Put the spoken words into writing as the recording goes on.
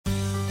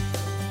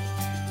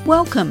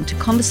Welcome to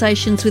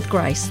Conversations with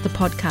Grace, the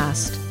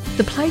podcast,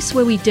 the place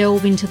where we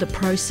delve into the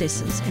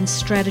processes and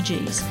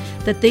strategies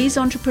that these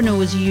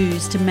entrepreneurs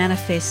use to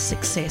manifest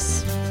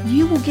success.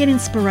 You will get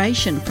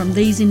inspiration from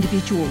these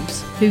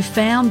individuals who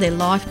found their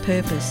life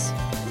purpose.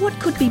 What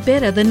could be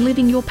better than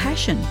living your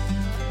passion?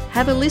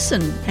 Have a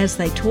listen as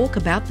they talk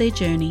about their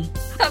journey.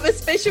 I have a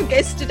special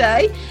guest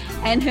today,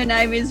 and her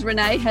name is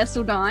Renee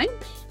Hasseldine,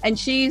 and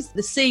she's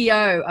the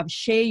CEO of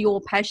Share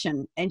Your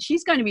Passion, and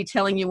she's going to be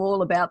telling you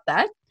all about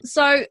that.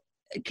 So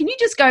can you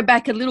just go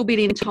back a little bit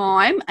in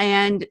time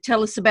and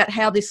tell us about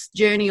how this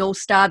journey all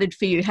started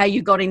for you, how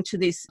you got into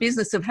this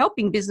business of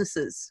helping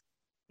businesses?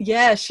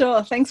 Yeah,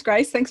 sure. Thanks,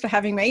 Grace. Thanks for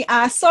having me.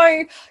 It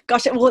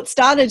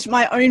started,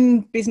 my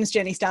own business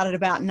journey started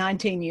about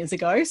 19 years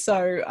ago.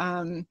 So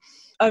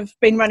I've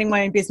been running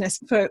my own business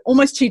for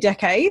almost 2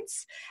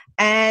 decades,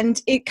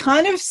 and it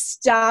kind of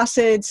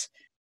started,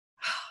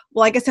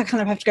 well, I guess I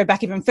kind of have to go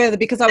back even further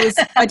because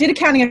I did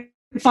accounting and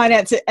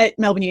finance at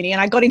Melbourne Uni, and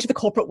I got into the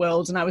corporate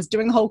world, and I was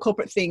doing the whole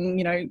corporate thing,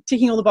 you know,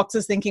 ticking all the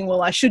boxes, thinking,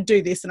 well, I should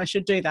do this and I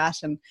should do that.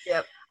 And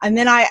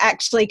then I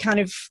actually kind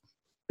of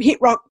hit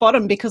rock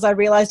bottom because I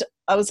realized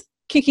I was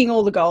kicking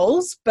all the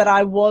goals, but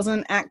I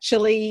wasn't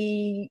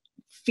actually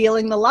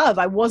feeling the love.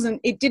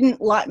 It didn't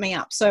light me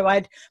up. So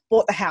I'd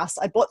bought the house,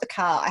 I bought the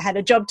car, I had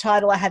a job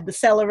title, I had the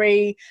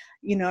salary,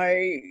 you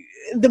know,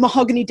 the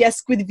mahogany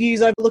desk with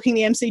views overlooking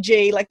the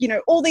MCG, like, you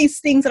know, all these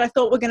things that I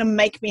thought were going to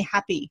make me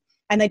happy,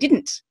 and they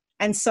didn't.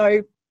 And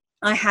so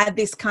I had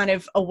this kind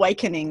of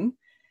awakening,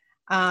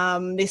 I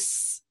need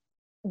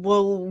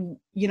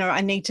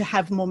to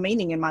have more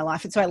meaning in my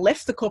life. And so I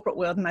left the corporate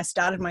world and I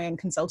started my own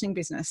consulting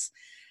business.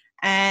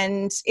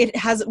 And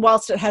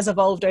whilst it has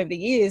evolved over the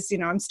years, you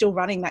know, I'm still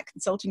running that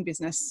consulting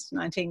business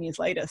 19 years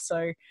later.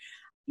 So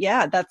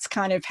yeah, that's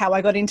kind of how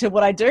I got into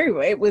what I do.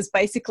 It was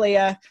basically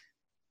it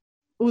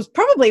was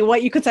probably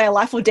what you could say a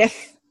life or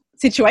death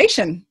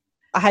situation.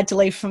 I had to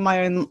leave for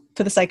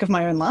the sake of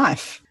my own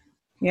life.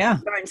 Yeah.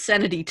 Your own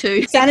sanity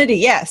too.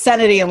 Sanity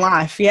in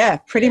life. Yeah,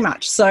 pretty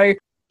much. So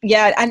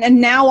yeah, and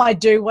now I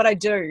do what I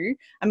do.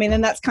 I mean,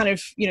 and that's kind of,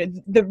 you know,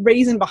 the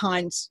reason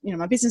behind, you know,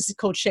 my business is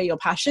called Share Your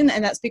Passion,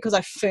 and that's because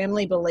I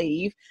firmly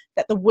believe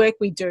that the work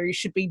we do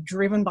should be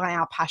driven by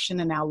our passion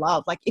and our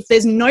love. Like, if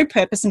there's no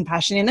purpose and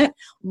passion in it,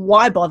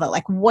 why bother?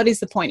 Like, what is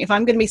the point? If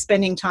I'm going to be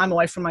spending time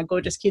away from my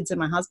gorgeous kids and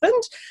my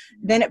husband,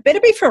 then it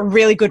better be for a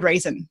really good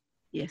reason.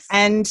 Yes.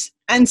 And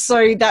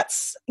so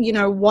that's, you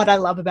know, what I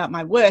love about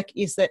my work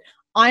is that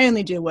I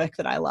only do work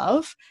that I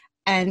love,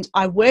 and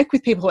I work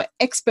with people who are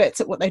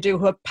experts at what they do,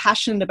 who are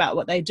passionate about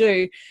what they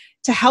do,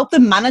 to help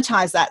them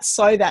monetize that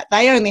so that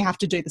they only have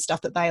to do the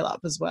stuff that they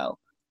love as well.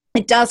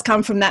 It does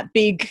come from that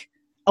big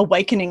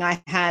awakening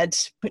I had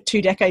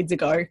 2 decades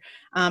ago,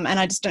 and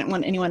I just don't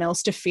want anyone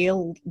else to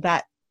feel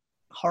that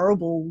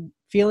horrible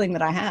feeling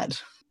that I had.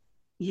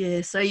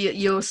 Yeah, so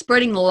you're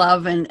spreading the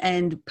love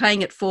and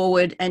paying it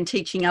forward and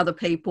teaching other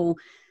people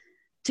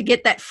to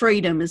get that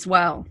freedom as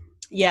well.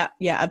 Yeah,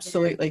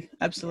 absolutely.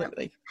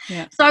 Absolutely.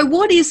 Yeah. So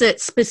what is it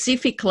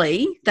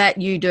specifically that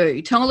you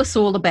do? Tell us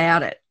all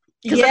about it.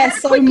 Yeah,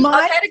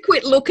 I've had a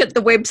quick look at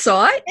the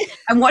website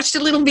and watched a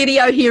little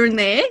video here and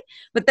there,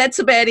 but that's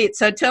about it.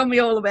 So tell me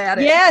all about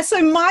it. Yeah,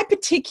 so my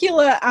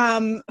particular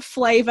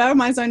flavour,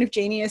 my zone of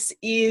genius,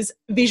 is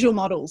visual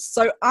models.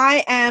 So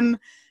I am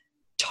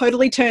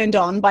totally turned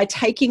on by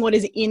taking what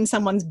is in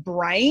someone's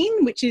brain,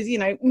 which is, you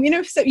know,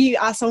 so you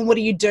ask someone, what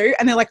do you do?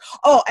 And they're like,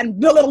 oh, and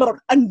blah, blah, blah,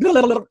 and blah,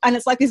 blah, blah, and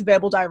it's like this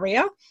verbal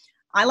diarrhea.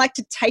 I like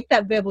to take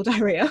that verbal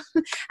diarrhea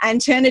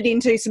and turn it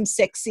into some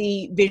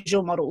sexy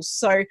visual models.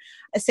 So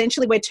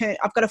essentially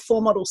I've got a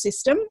 4-model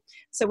system.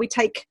 So we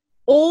take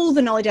all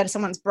the knowledge out of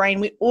someone's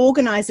brain, we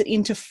organize it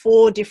into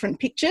 4 different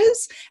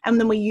pictures, and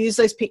then we use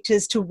those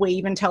pictures to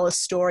weave and tell a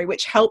story,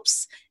 which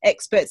helps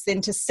experts then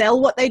to sell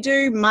what they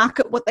do,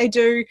 market what they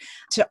do,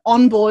 to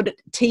onboard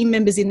team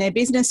members in their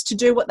business to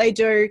do what they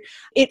do.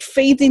 It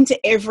feeds into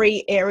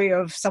every area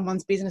of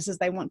someone's business as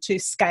they want to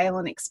scale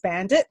and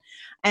expand it.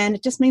 And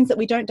it just means that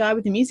we don't die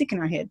with the music in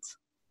our heads.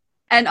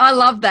 And I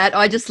love that.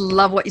 I just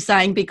love what you're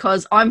saying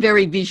because I'm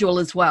very visual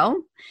as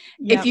well.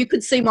 Yep. If you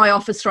could see my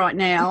office right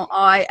now,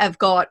 I have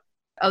got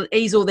an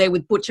easel there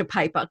with butcher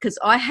paper because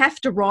I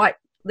have to write.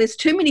 There's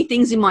too many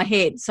things in my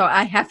head, so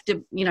I have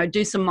to, you know,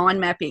 do some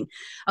mind mapping.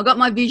 I've got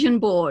my vision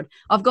board.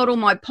 I've got all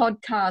my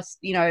podcasts,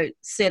 you know,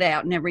 set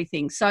out and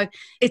everything. So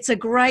it's a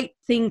great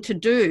thing to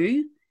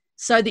do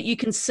so that you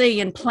can see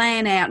and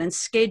plan out and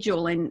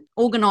schedule and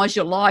organise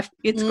your life.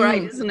 It's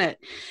great, isn't it?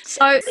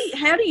 So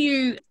how do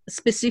you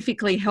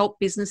specifically help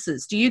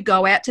businesses? Do you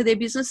go out to their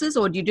businesses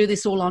or do you do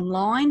this all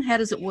online? How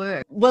does it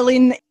work? Well,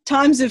 in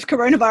times of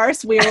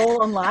coronavirus, we're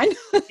all online.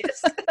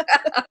 Yes.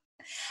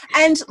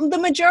 And the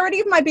majority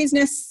of my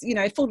business, you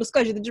know, full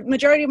disclosure, the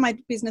majority of my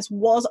business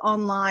was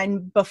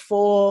online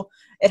before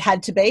it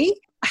had to be.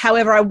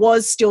 However, I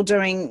was still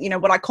doing, you know,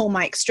 what I call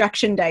my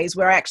extraction days,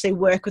 where I actually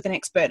work with an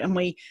expert and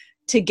we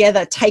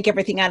together take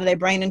everything out of their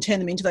brain and turn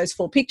them into those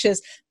 4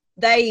 pictures.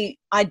 they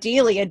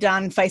ideally are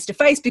done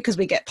face-to-face because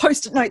we get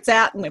Post-it notes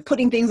out and we're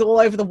putting things all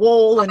over the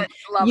wall. Love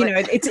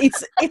it.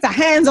 It's a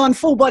hands-on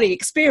full body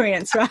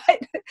experience,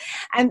 right?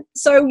 And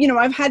so,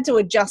 I've had to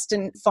adjust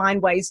and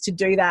find ways to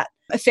do that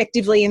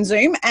effectively in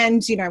Zoom.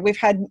 And, we've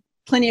had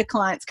plenty of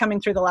clients coming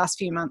through the last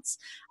few months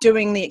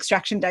doing the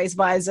extraction days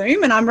via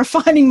Zoom, and I'm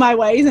refining my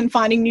ways and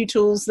finding new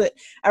tools that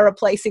are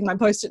replacing my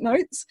Post-it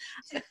notes.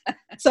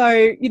 So,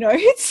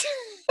 it's...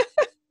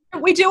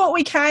 we do what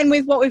we can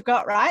with what we've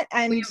got, right?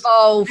 And we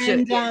evolve,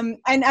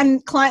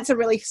 and clients are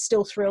really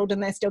still thrilled,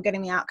 and they're still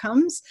getting the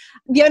outcomes.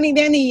 The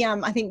only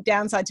I think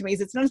downside to me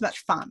is it's not as much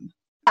fun.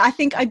 I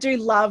think I do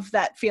love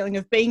that feeling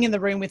of being in the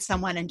room with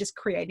someone and just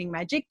creating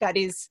magic.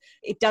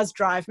 It does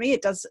drive me.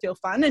 It does feel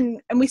fun,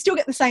 and we still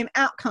get the same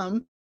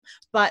outcome,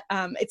 but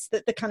it's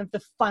the kind of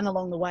the fun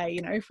along the way.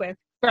 If we're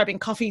grabbing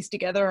coffees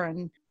together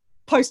and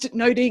Post-it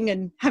noting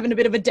and having a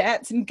bit of a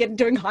dance and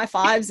doing high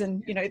fives,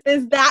 and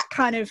there's that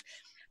kind of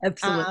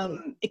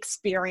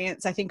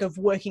experience, I think, of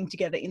working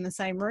together in the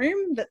same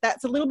room.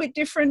 That's a little bit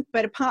different,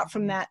 but apart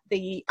from that,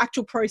 the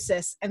actual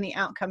process and the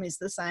outcome is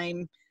the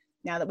same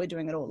now that we're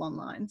doing it all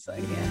online. So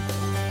yeah.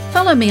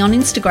 Follow me on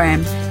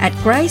Instagram at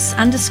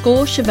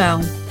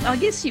Grace_Chevelle. I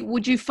guess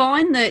would you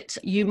find that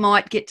you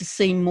might get to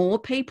see more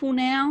people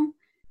now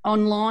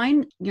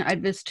online,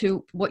 as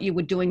to what you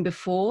were doing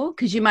before,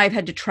 because you may have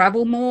had to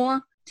travel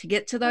more to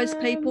get to those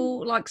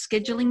people, like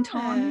scheduling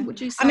time,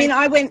 would you say? I mean,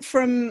 I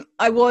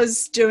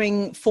was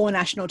doing 4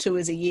 national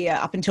tours a year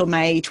up until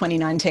May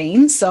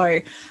 2019. So,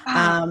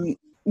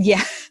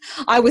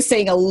 I was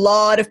seeing a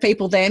lot of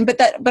people then,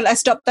 but I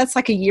stopped. That's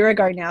like a year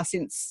ago now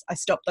since I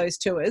stopped those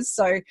tours.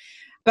 So,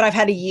 but I've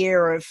had a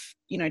year of,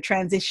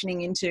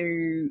 transitioning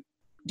into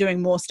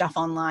doing more stuff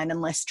online and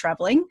less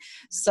traveling.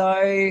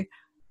 So,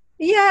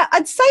 yeah,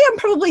 I'd say I'm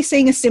probably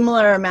seeing a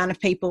similar amount of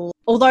people,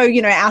 although,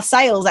 our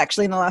sales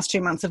actually in the last 2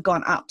 months have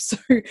gone up. So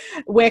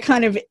we're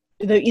kind of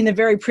in the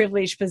very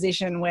privileged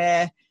position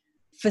where,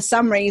 for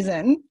some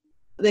reason,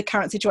 the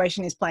current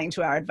situation is playing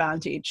to our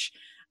advantage.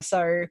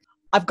 So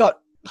I've got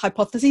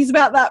hypotheses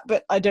about that,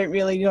 but I don't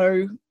really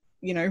know,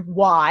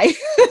 why.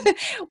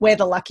 We're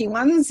the lucky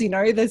ones.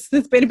 There's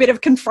been a bit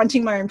of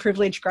confronting my own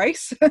privilege,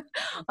 Grace.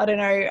 I don't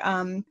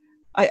know.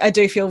 I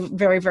do feel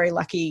very, very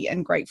lucky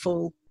and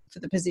grateful for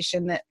the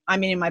position that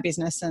I'm in my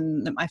business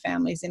and that my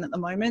family's in at the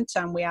moment.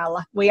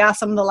 We are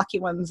some of the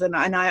lucky ones, and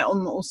I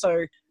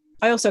also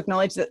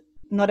acknowledge that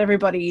not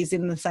everybody is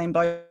in the same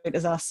boat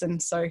as us, and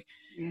so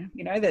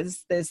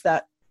there's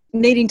that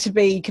needing to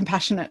be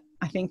compassionate,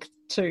 I think,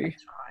 too.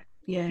 That's right.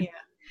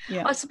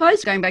 Yeah. I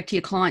suppose going back to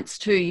your clients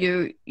too,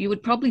 you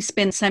would probably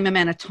spend the same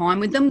amount of time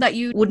with them that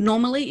you would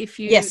normally if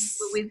you were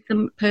with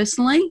them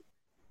personally.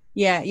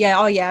 Yeah.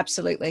 Oh, yeah,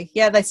 absolutely.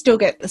 Yeah, they still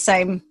get the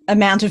same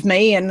amount of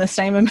me and the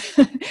same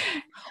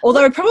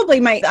although it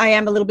probably I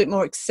am a little bit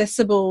more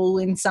accessible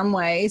in some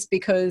ways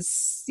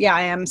because,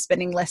 I am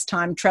spending less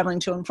time traveling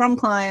to and from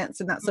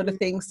clients and that sort of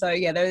thing. So,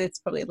 it's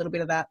probably a little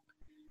bit of that.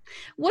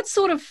 What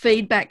sort of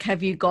feedback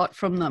have you got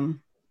from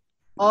them?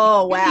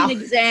 Oh, wow. Give me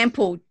an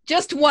example.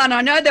 Just one.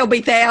 I know there'll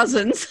be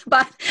thousands,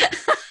 but...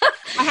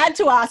 I had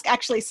to ask,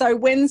 actually. So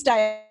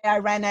Wednesday, I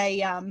ran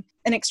an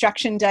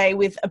extraction day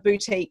with a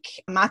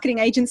boutique marketing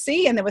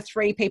agency, and there were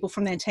 3 people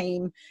from their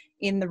team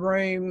in the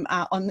room,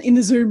 in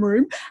the Zoom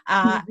room.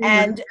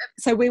 And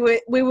so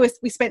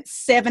we spent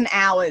 7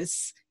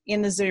 hours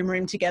in the Zoom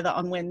room together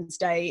on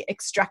Wednesday,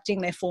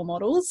 extracting their 4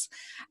 models.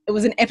 It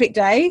was an epic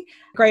day,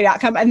 great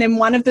outcome. And then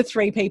one of the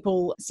 3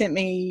 people sent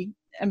me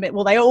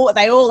they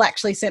all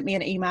actually sent me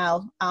an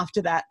email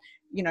after that,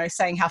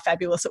 saying how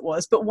fabulous it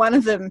was. But one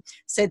of them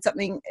said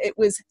something, it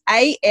was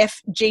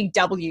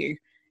AFGW.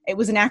 It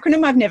was an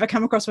acronym I've never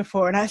come across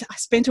before. And I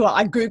spent a while,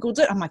 I Googled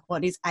it. I'm like,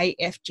 what is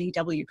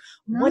AFGW?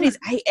 No. What is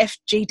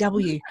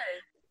AFGW?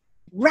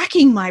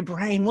 Racking my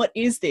brain. What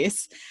is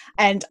this?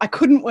 And I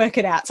couldn't work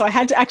it out. So I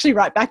had to actually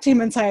write back to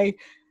him and say,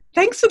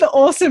 thanks for the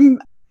awesome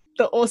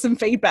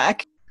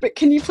feedback. But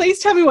can you please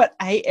tell me what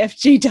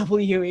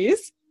AFGW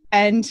is?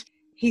 And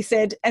he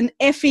said, an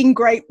effing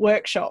great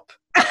workshop.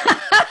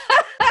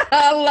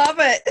 I love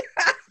it.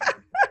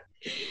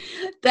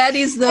 That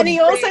is And he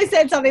also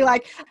said something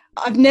like,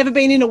 I've never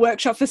been in a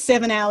workshop for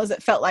 7 hours.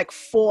 It felt like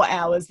 4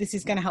 hours. This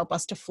is going to help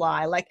us to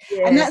fly.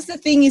 And that's the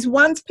thing is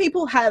once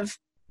people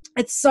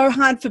it's so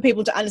hard for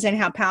people to understand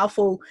how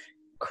powerful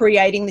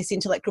creating this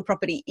intellectual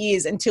property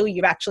is until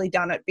you've actually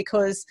done it,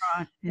 because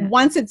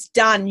once it's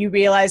done, you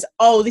realize,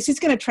 oh, this is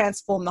going to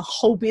transform the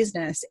whole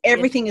business.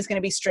 Everything is going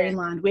to be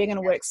streamlined. We're going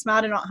to work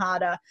smarter, not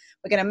harder.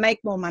 We're going to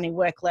make more money,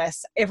 work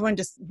less. Everyone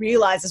just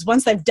realizes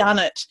once they've done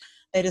it,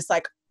 they're just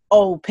like,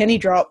 oh, penny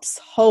drops.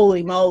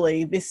 Holy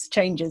moly, this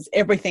changes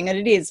everything. And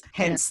it is,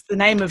 hence the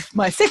name of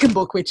my second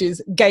book, which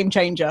is Game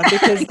Changer,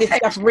 because this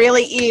stuff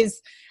really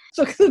is.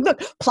 Look,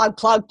 plug.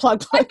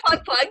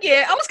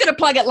 Yeah, I was going to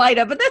plug it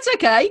later, but that's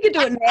okay. You can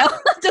do it now.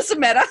 It doesn't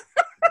matter.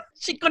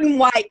 She couldn't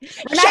wait.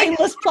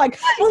 Shameless plug.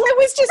 Well, it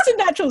was just a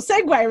natural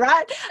segue,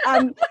 right?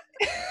 I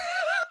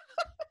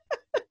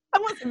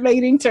wasn't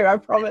meaning to, I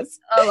promise.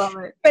 I love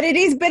it. But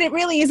it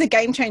really is a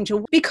game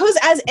changer, because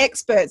as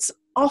experts,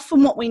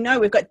 often what we know,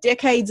 we've got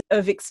decades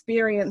of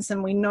experience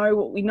and we know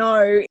what we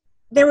know.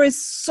 There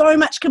is so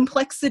much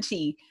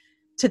complexity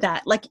to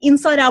that. Like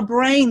inside our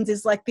brains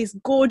is like this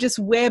gorgeous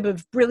web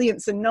of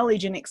brilliance and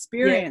knowledge and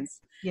experience.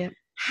 Yeah.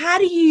 How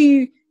do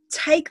you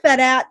take that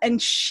out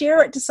and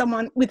share it to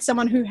someone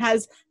who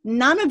has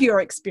none of your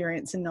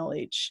experience and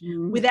knowledge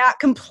without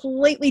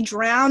completely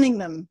drowning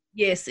them?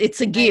 Yes,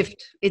 it's a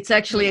gift. It's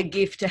actually a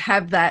gift to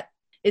have that,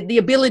 the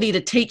ability to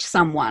teach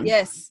someone.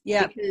 Yes,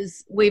 yeah.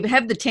 Because we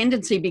have the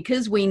tendency,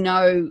 because we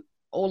know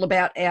all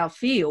about our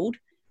field,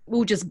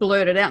 we'll just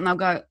blurt it out and they'll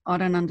go, I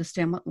don't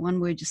understand what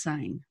one word you're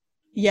saying.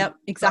 Yep,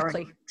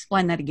 exactly. Sorry,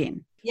 explain that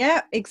again.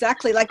 Yeah,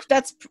 exactly. Like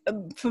that's,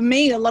 for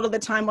me, a lot of the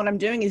time what I'm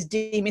doing is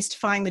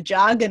demystifying the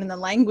jargon and the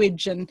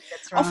language. And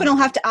often I'll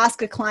have to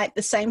ask a client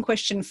the same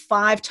question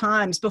 5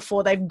 times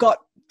before they've got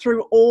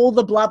through all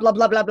the blah, blah,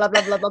 blah, blah, blah,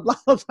 blah, blah, blah, blah,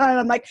 blah. And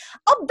I'm like,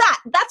 oh,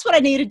 that's what I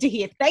needed to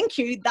hear. Thank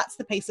you. That's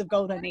the piece of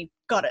gold I need.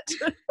 Got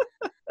it.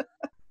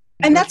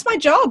 And that's my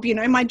job. You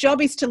know, my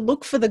job is to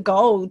look for the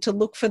gold, to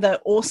look for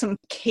the awesome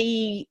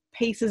key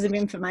pieces of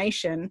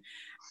information,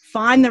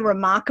 find the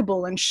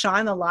remarkable and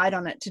shine the light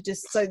on it, to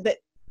just so that,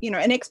 you know,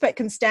 an expert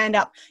can stand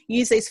up,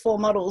 use these 4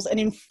 models, and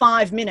in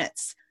 5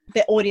 minutes,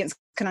 their audience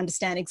can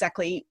understand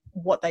exactly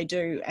what they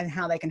do and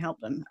how they can help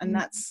them. And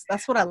that's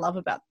what I love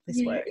about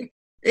this work.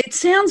 It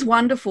sounds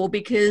wonderful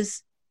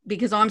because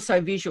I'm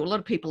so visual. A lot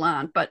of people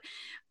aren't, but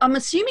I'm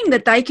assuming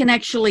that they can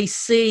actually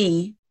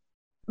see,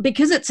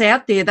 because it's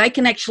out there, they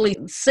can actually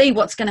see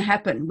what's going to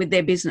happen with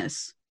their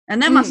business,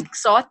 and that must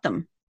excite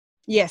them.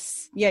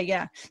 Yes. Yeah. Do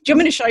you want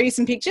me to show you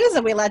some pictures?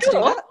 Are we allowed to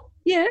do that?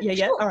 Yeah.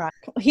 Sure. All right.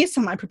 Here's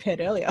some I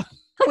prepared earlier.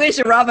 Where's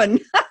your oven?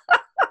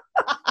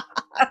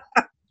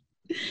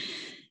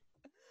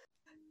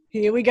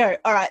 Here we go.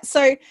 All right.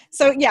 So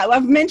yeah,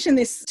 I've mentioned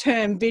this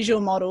term visual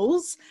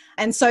models.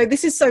 And so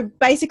this is so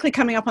basically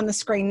coming up on the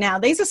screen now.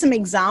 These are some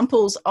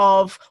examples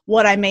of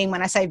what I mean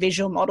when I say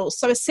visual models.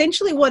 So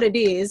essentially what it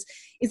is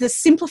a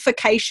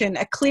simplification,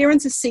 a clear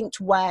and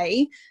succinct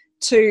way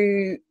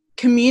to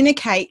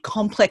communicate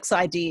complex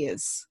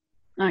ideas.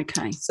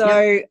 Okay.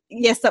 So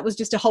yes, that was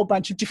just a whole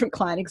bunch of different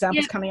client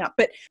examples coming up.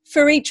 But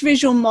for each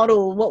visual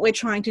model, what we're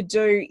trying to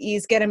do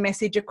is get a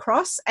message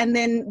across, and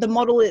then the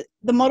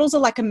models are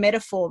like a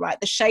metaphor, right?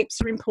 The shapes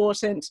are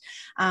important.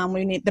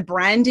 The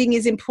branding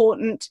is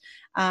important.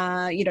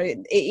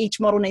 Each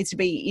model needs to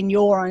be in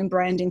your own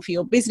branding for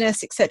your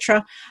business,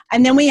 etc.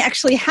 And then we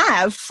actually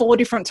have 4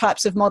 different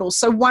types of models.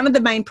 So one of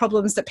the main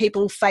problems that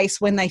people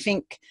face when they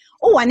think,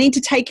 oh, I need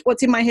to take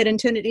what's in my head and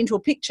turn it into a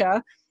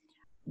picture,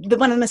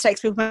 one of the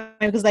mistakes people make,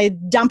 because they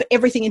dump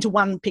everything into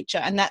one picture,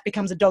 and that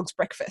becomes a dog's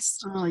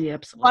breakfast. Oh, yeah,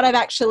 absolutely. What I've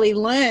actually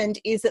learned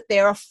is that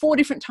there are 4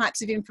 different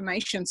types of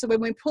information. So when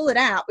we pull it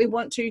out, we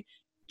want to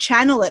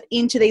channel it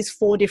into these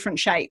 4 different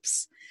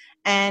shapes.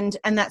 And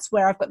that's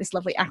where I've got this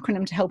lovely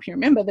acronym to help you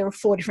remember. There are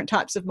 4 different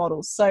types of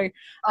models. So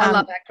I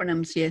love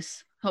acronyms.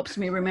 Yes, helps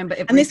me remember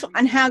everything. And this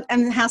one,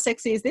 and how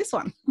sexy is this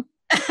one?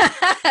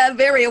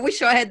 Very. I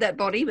wish I had that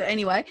body, but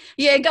anyway,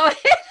 yeah, go ahead.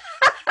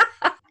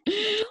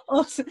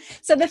 Awesome.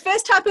 So the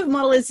first type of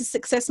model is a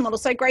success model.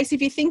 So Grace,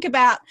 if you think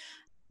about,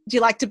 do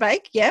you like to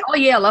bake? Yeah. Oh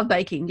yeah, I love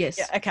baking. Yes.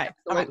 Yeah, okay.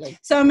 Absolutely. Right.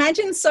 So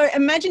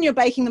imagine you're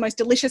baking the most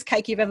delicious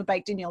cake you've ever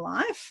baked in your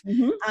life.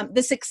 Mm-hmm.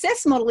 The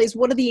success model is,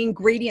 what are the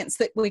ingredients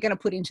that we're going to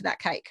put into that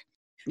cake?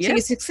 Yep. So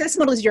your success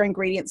model is your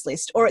ingredients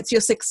list, or it's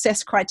your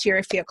success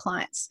criteria for your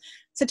clients.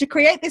 So to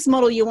create this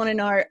model, you want to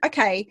know,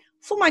 okay,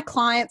 for my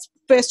clients,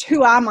 first,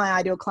 who are my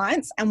ideal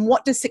clients, and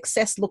what does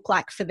success look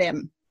like for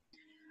them?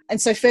 And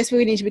so first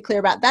we need to be clear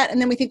about that.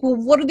 And then we think, well,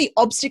 what are the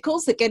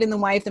obstacles that get in the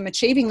way of them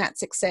achieving that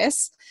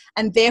success?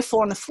 And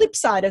therefore, on the flip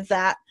side of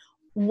that,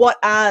 what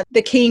are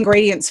the key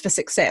ingredients for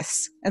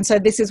success? And so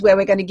this is where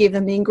we're going to give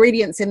them the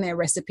ingredients in their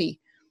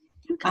recipe.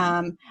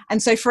 Okay.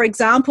 And so, for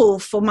example,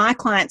 for my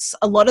clients,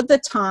 a lot of the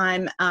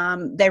time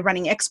they're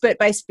running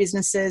expert-based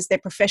businesses, they're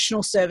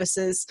professional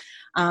services.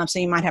 So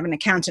you might have an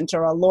accountant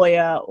or a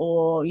lawyer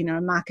or,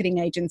 a marketing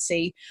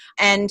agency.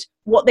 And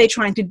what they're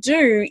trying to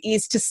do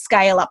is to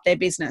scale up their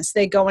business.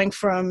 They're going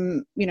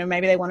from,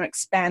 maybe they want to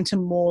expand to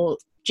more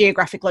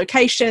geographic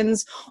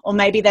locations, or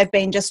maybe they've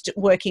been just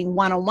working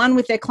one-on-one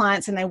with their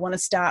clients and they want to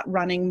start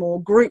running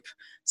more group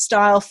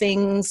style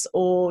things,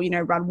 or,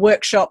 run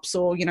workshops,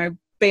 or,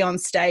 be on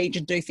stage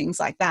and do things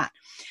like that.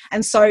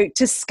 And so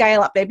to scale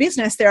up their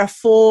business, there are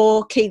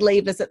 4 key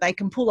levers that they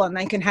can pull on.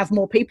 They can have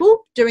more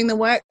people doing the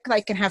work.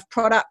 They can have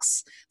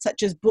products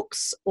such as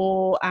books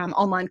or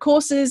online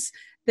courses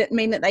that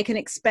mean that they can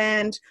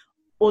expand,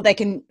 or they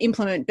can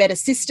implement better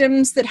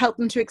systems that help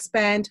them to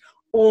expand,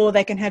 or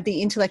they can have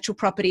the intellectual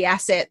property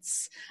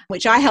assets,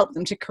 which I help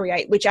them to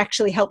create, which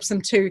actually helps them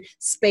to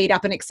speed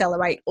up and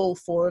accelerate all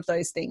 4 of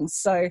those things.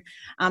 So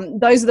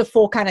those are the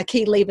 4 kind of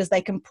key levers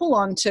they can pull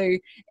on to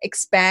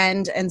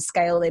expand and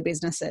scale their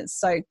businesses.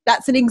 So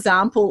that's an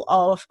example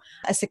of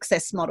a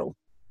success model.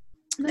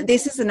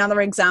 This is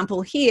another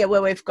example here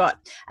where we've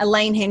got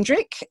Elaine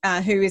Hendrick,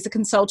 who is a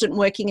consultant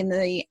working in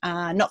the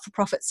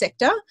not-for-profit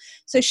sector.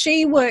 So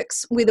she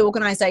works with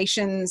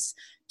organisations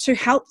to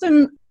help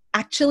them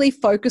actually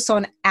focus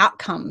on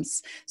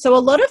outcomes. So a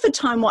lot of the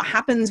time what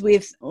happens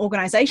with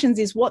organizations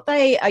is what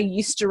they are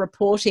used to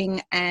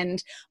reporting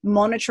and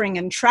monitoring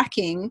and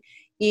tracking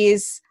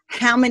is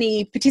how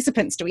many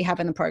participants do we have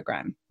in the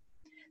program.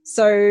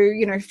 So,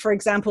 for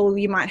example,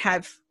 you might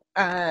have,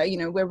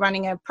 we're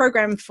running a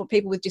program for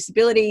people with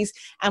disabilities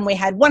and we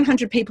had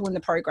 100 people in the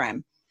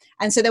program.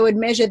 And so they would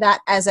measure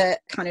that as a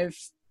kind of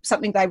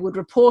something they would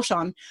report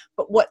on.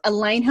 But what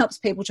Elaine helps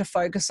people to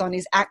focus on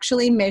is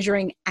actually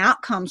measuring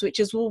outcomes, which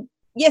is, well,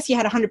 yes, you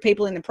had 100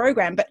 people in the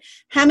program, but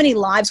how many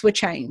lives were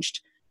changed?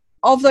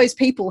 Of those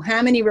people,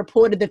 how many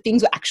reported that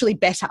things were actually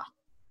better?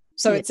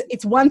 So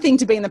it's one thing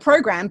to be in the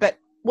program, but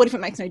what if it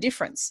makes no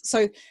difference?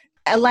 So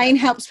Elaine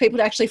helps people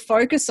to actually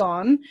focus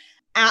on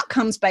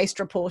outcomes-based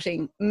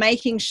reporting,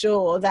 making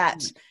sure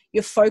that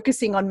you're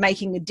focusing on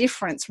making a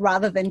difference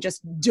rather than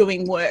just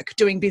doing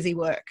busy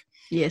work.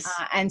 Yes.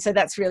 And so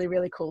that's really,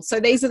 really cool.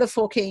 So these are the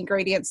 4 key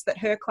ingredients that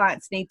her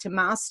clients need to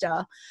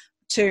master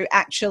to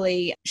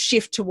actually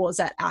shift towards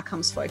that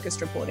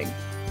outcomes-focused reporting.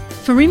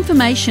 For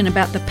information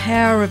about the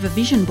power of a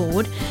vision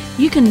board,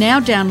 you can now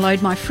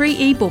download my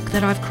free ebook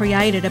that I've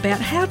created about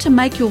how to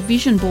make your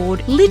vision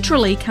board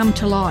literally come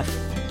to life.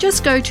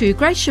 Just go to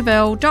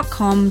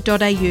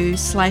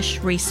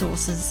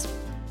gracechevelle.com.au/resources.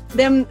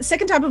 The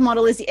second type of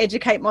model is the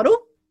educate model.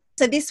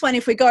 So this one,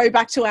 if we go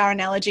back to our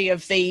analogy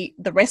of the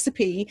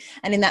recipe,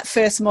 and in that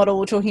first model,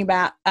 we're talking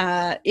about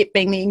it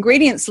being the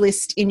ingredients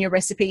list in your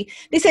recipe.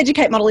 This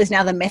educate model is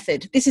now the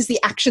method. This is the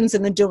actions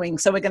and the doing.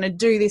 So we're going to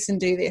do this and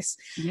do this.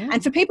 Yeah.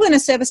 And for people in a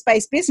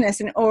service-based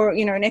business or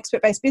an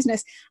expert-based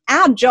business,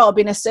 our job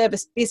in a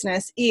service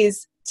business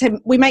is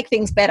we make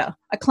things better.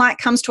 A client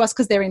comes to us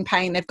because they're in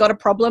pain. They've got a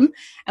problem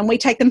and we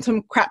take them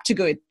from crap to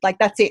good. Like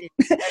that's it.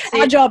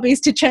 Our job is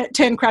to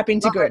turn crap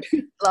into good.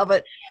 Love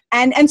it.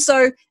 And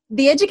so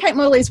the educate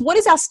model is, what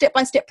is our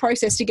step-by-step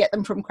process to get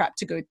them from crap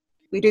to good?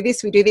 We do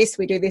this, we do this,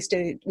 we do this,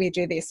 we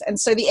do this. And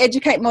so the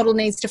educate model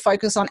needs to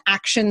focus on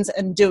actions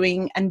and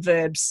doing and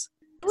verbs.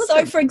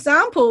 So for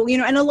example,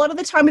 and a lot of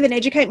the time with an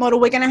educate model,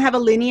 we're going to have a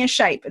linear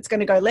shape. It's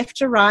going to go left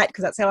to right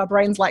because that's how our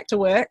brains like to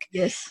work.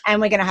 Yes.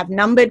 And we're going to have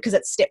numbered because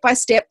it's step by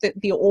step.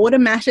 The order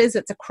matters.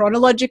 It's a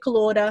chronological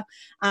order.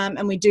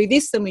 And we do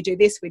this, then we do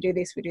this, we do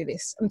this, we do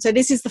this. And so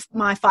this is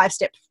my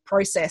 5-step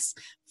process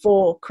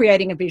for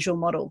creating a visual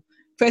model.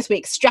 First, we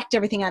extract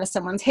everything out of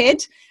someone's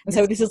head. And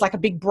so this is like a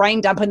big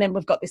brain dump. And then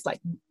we've got this like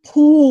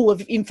pool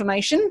of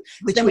information.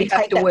 Which then we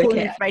have to work out.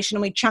 Information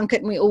and we chunk it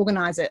and we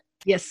organize it.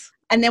 Yes.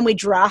 And then we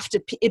draft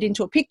it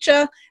into a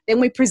picture. Then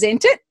we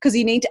present it because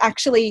you need to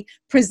actually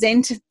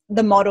present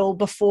the model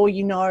before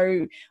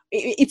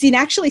it's in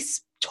actually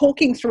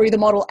talking through the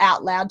model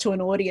out loud to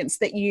an audience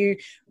that you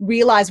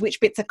realize which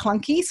bits are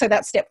clunky. So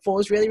that step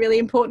 4 is really, really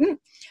important.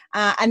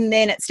 And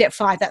then at step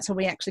 5, that's when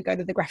we actually go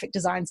to the graphic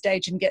design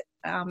stage and get,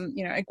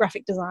 a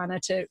graphic designer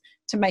to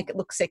make it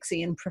look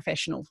sexy and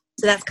professional.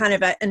 So that's kind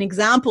of an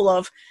example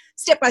of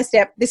step by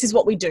step. This is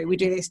what we do. We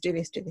do this, do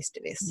this, do this,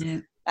 do this. Yeah.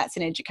 That's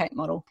an educate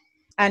model.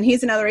 And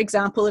here's another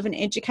example of an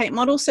educate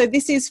model. So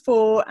this is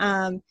for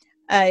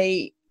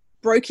a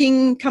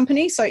broking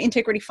company, so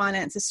Integrity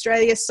Finance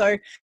Australia. So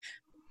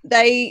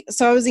I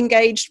was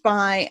engaged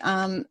by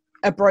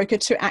a broker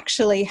to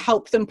actually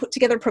help them put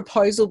together a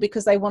proposal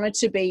because they wanted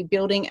to be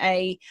building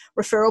a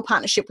referral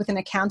partnership with an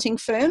accounting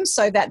firm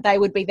so that they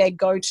would be their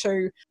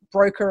go-to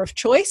broker of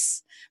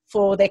choice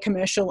for their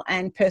commercial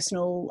and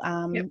personal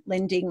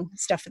lending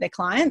stuff for their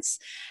clients.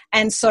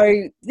 And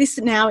so this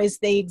now is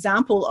the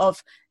example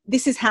of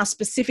this is how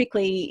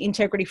specifically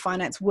Integrity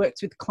Finance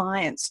works with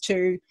clients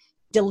to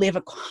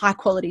deliver high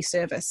quality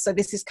service. So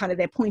this is kind of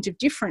their point of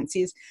difference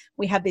is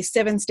we have this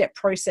 7-step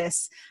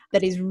process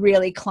that is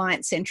really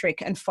client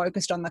centric and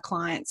focused on the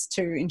clients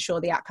to ensure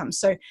the outcomes.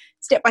 So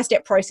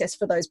step-by-step process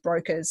for those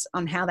brokers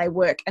on how they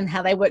work and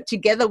how they work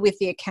together with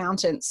the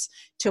accountants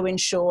to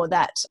ensure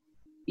that,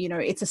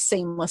 it's a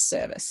seamless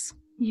service.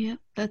 Yeah,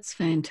 that's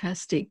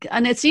fantastic.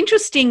 And it's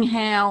interesting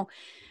how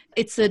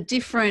it's a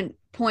different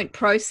point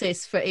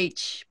process for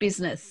each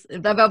business.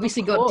 They've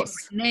obviously got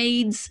different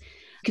needs.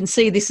 You can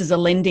see this is a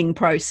lending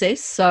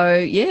process. So,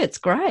 yeah, it's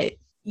great.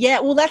 Yeah,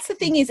 well, that's the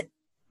thing is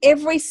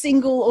every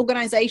single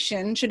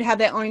organization should have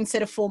their own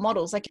set of 4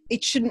 models. Like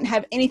it shouldn't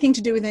have anything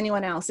to do with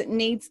anyone else. It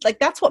needs,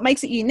 that's what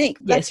makes it unique.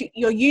 That's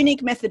your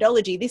unique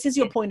methodology. This is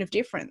your point of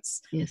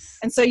difference. Yes.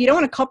 And so you don't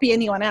want to copy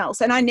anyone else.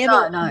 And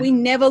we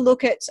never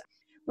look at,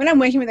 when I'm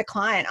working with a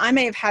client, I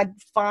may have had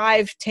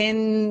 5,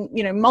 10,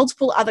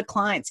 multiple other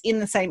clients in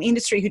the same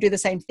industry who do the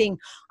same thing.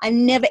 I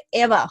never,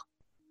 ever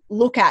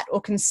look at or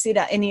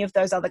consider any of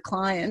those other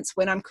clients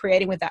when I'm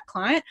creating with that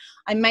client.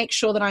 I make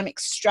sure that I'm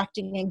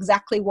extracting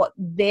exactly what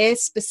their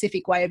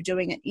specific way of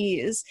doing it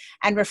is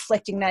and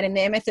reflecting that in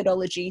their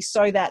methodology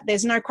so that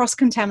there's no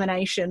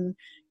cross-contamination.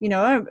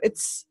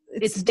 It's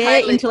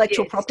their tailored,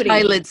 intellectual property.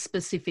 Tailored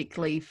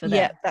specifically for that.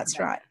 Yeah, that's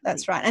right.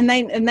 That's right. And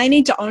they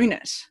need to own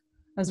it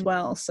as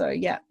well. So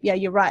yeah,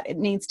 you're right. It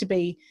needs to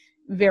be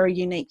very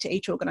unique to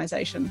each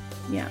organization.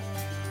 Yeah.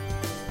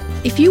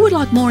 If you would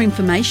like more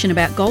information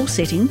about goal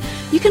setting,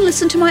 you can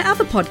listen to my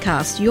other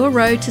podcast, Your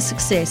Road to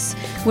Success,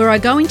 where I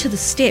go into the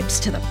steps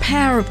to the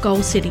power of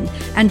goal setting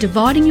and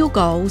dividing your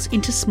goals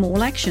into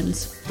small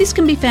actions. This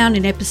can be found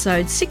in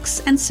episodes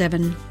 6 and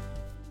 7.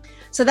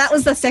 So that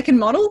was the second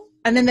model.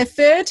 And then the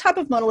third type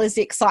of model is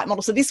the excite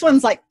model. So this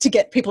one's like to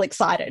get people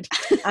excited.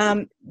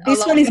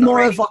 This one is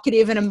more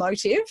evocative and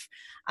emotive.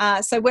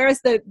 So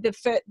whereas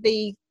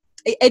the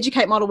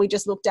educate model we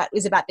just looked at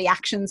is about the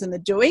actions and the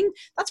doing,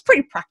 that's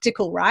pretty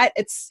practical, right?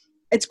 It's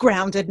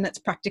grounded and it's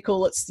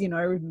practical. It's,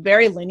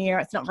 very linear.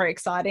 It's not very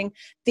exciting.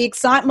 The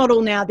excite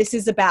model now, this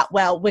is about,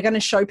 well, we're going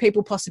to show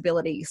people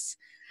possibilities.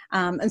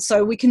 And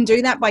so we can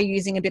do that by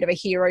using a bit of a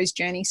hero's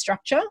journey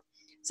structure.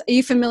 So are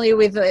you familiar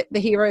with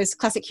the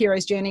classic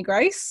hero's journey,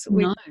 Grace?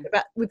 No.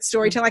 With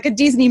storytelling, like a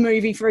Disney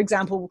movie, for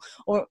example,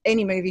 or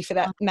any movie for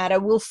that matter,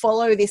 will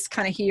follow this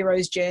kind of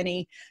hero's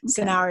journey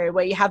scenario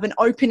where you have an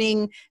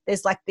opening.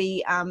 There's like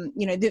the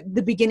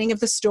beginning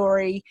of the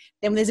story.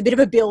 Then there's a bit of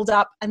a build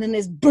up, and then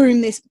there's boom,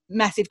 this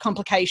massive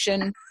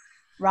complication,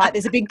 right?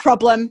 There's a big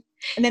problem,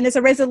 and then there's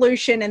a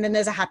resolution, and then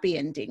there's a happy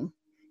ending,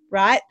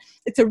 right?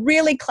 It's a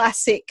really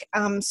classic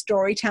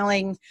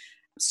storytelling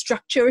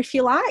structure, if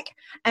you like,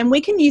 and we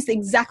can use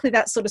exactly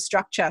that sort of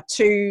structure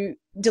to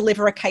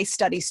deliver a case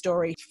study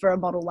story for a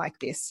model like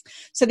this.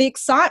 So the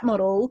excite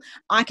model,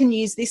 I can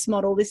use this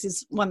model. This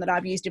is one that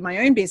I've used in my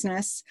own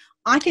business.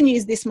 I can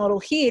use this model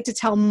here to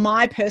tell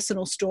my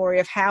personal story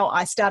of how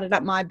I started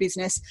up my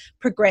business,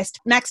 progressed,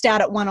 maxed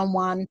out at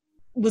one-on-one,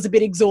 was a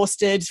bit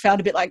exhausted, felt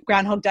a bit like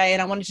Groundhog Day,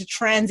 and I wanted to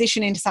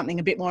transition into something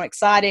a bit more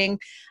exciting.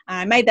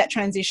 I made that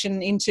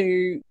transition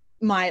into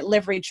my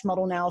leveraged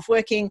model now of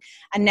working,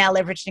 and now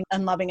leveraging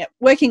and loving it,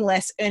 working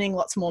less, earning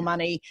lots more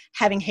money,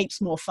 having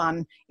heaps more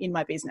fun in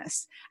my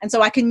business. And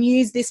so I can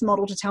use this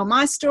model to tell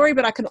my story,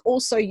 but I can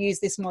also use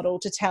this model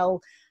to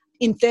tell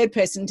in third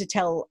person, to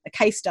tell a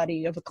case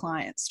study of a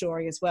client's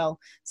story as well.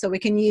 So we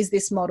can use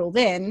this model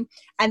then.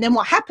 And then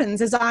what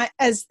happens is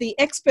as the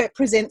expert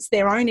presents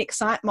their own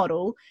excite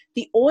model,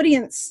 the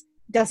audience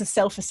does a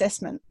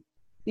self-assessment.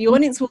 The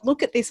audience will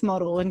look at this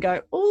model and go,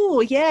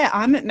 oh, yeah,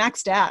 I'm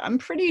maxed out. I'm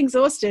pretty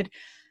exhausted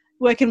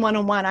working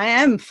one-on-one. I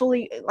am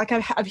fully, like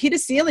I've hit a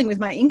ceiling with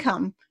my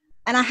income,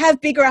 and I have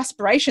bigger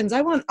aspirations.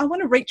 I want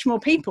to reach more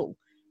people,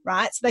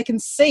 right? So they can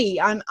see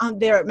I'm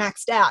there at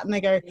maxed out, and they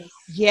go,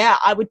 yeah,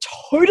 I would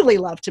totally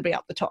love to be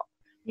up the top.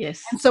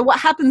 Yes. And so what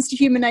happens to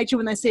human nature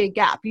when they see a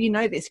gap? You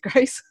know this,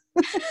 Grace,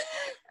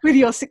 with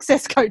your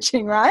success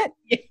coaching, right?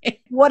 Yeah.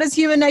 What does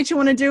human nature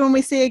want to do when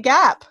we see a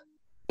gap?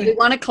 We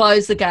want to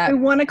close the gap. We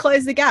want to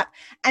close the gap.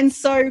 And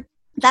so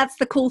that's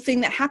the cool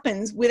thing that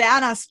happens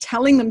without us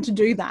telling them to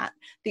do that.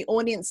 The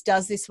audience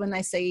does this when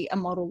they see a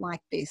model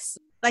like this.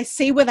 They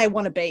see where they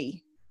want to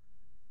be.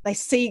 They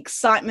see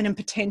excitement and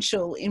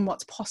potential in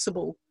what's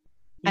possible.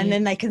 Yeah. And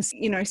then they can,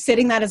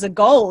 setting that as a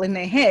goal in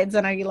their heads.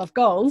 I know you love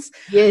goals.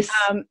 Yes.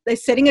 They're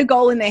setting a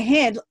goal in their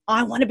head.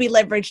 I want to be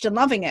leveraged and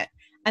loving it.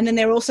 And then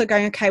they're also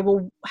going, okay,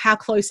 well, how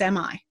close am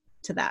I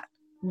to that?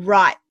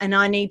 Right. And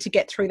I need to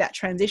get through that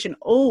transition.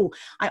 Oh,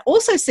 I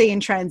also see in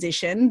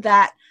transition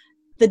that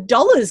the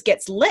dollars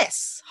gets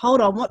less. Hold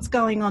on. What's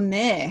going on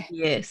there?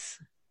 Yes.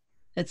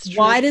 That's true.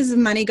 Why does the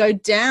money go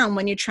down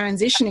when you're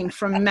transitioning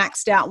from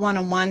maxed out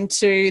one-on-one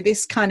to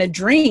this kind of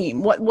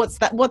dream? What's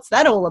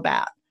that all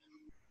about?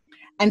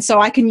 And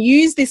so I can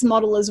use this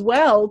model as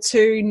well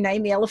to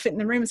name the elephant in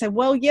the room and say,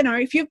 well,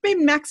 if you've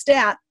been maxed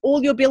out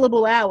all your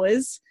billable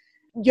hours,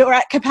 you're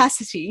at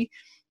capacity.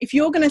 If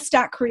you're going to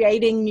start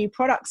creating new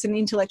products and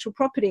intellectual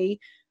property,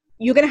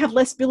 you're going to have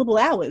less billable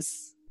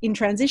hours in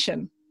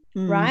transition,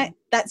 right?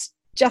 That's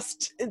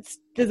just,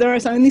 there are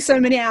only so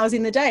many hours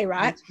in the day,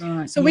 right? That's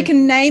right. So we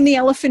can name the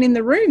elephant in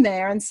the room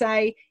there and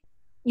say,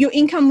 your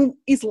income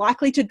is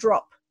likely to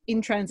drop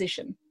in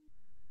transition.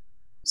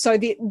 So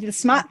the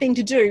smart thing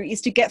to do is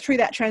to get through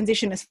that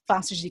transition as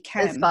fast as you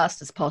can. As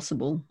fast as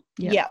possible.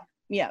 Yeah.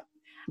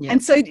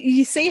 And so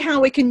you see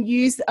how we can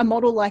use a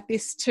model like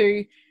this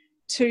to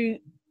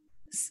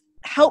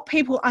help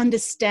people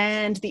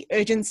understand the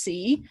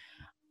urgency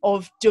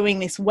of doing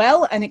this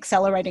well and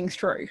accelerating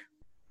through.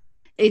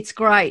 It's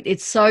great.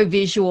 It's so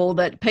visual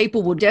that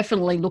people will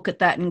definitely look at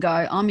that and go,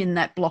 I'm in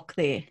that block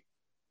there.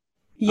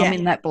 Yeah. I'm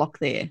in that block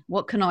there.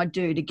 What can I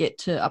do to get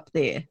to up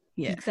there?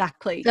 Yeah,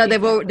 exactly. So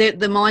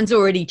the mind's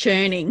already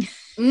churning.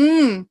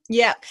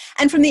 Yeah.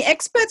 And from the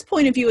expert's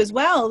point of view as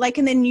well, they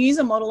can then use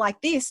a model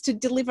like this to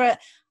deliver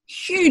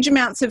huge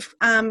amounts of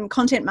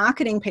content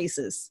marketing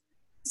pieces.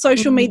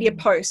 Social media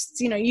posts,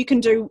 you can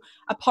do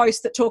a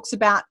post that talks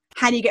about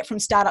how do you get from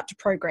startup to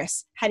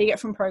progress? How do you get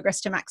from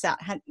progress to max out?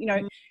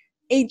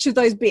 Each of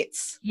those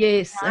bits.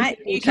 Yes. Right?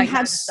 You can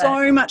have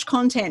so much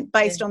content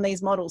based on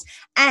these models,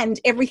 and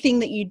everything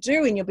that you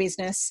do in your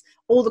business,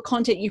 all the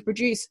content you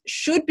produce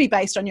should be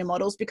based on your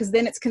models, because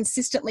then it's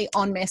consistently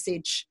on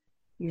message.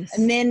 Yes.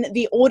 And then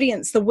the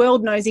audience, the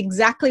world knows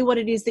exactly what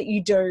it is that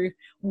you do,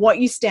 what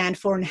you stand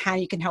for, and how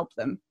you can help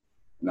them.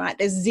 Right?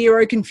 There's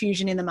zero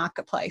confusion in the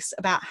marketplace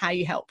about how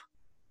you help.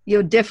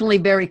 You're definitely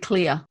very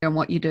clear on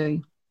what you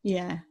do.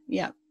 Yeah.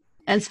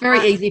 And it's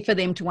very easy for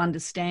them to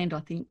understand, I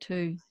think,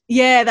 too.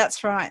 Yeah,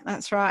 that's right.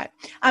 That's right.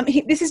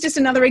 This is just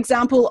another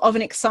example of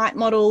an Excite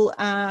model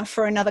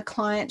for another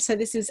client. So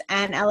this is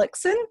Anne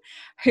Alexson,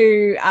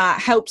 who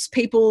helps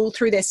people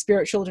through their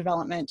spiritual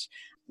development.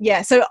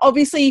 Yeah, so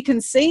obviously you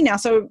can see now.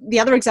 So the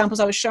other examples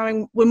I was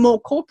showing were more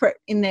corporate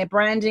in their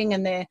branding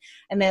and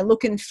their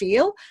look and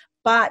feel.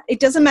 But it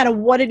doesn't matter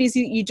what it is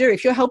that you do.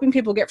 If you're helping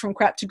people get from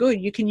crap to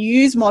good, you can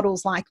use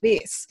models like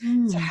this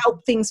to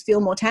help things feel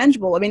more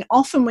tangible. I mean,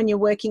 often when you're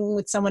working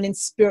with someone in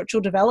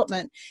spiritual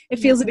development, it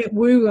feels a bit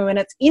woo-woo and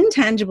it's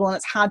intangible and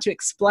it's hard to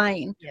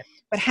explain. Yep.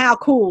 But how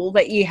cool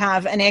that you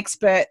have an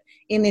expert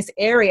in this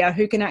area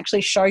who can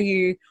actually show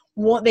you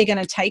what they're going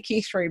to take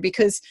you through,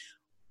 because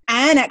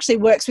Anne actually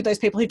works with those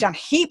people who've done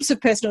heaps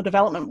of personal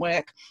development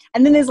work.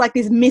 And then there's like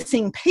this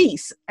missing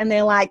piece and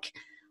they're like,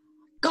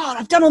 God,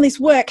 I've done all this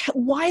work.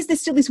 Why is there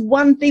still this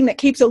one thing that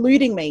keeps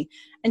eluding me?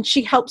 And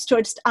she helps to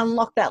just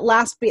unlock that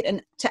last bit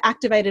and to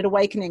activated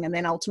awakening and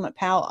then ultimate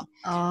power.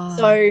 Oh.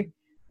 So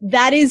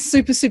that is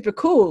super, super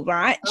cool,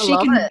 right? She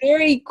can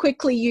very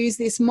quickly use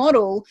this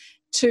model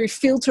to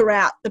filter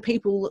out the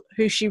people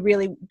who she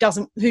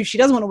doesn't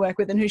want to work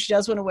with and who she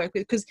does want to work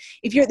with. Because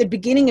if you're at the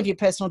beginning of your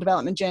personal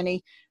development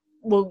journey,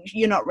 well,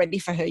 you're not ready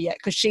for her yet,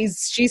 because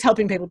she's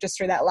helping people just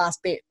through that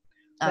last bit,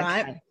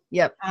 right? Okay.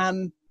 Yep.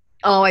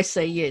 Oh, I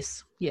see.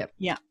 Yes. Yep.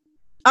 Yeah.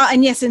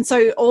 And yes, and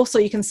so also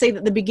you can see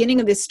that the beginning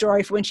of this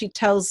story, for when she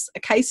tells a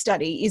case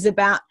study, is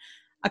about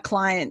a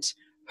client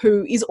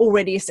who is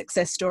already a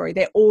success story.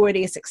 They're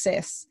already a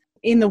success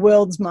in the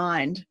world's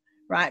mind,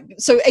 right?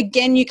 So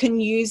again, you can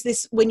use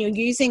this when you're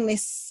using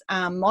this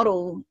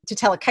model to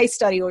tell a case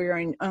study or your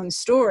own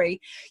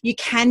story. You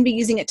can be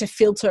using it to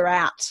filter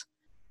out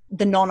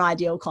the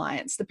non-ideal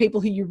clients, the people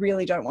who you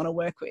really don't want to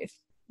work with.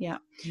 Yeah.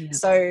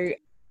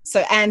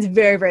 So Anne's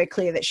very, very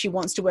clear that she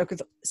wants to work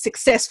with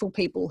successful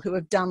people who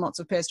have done lots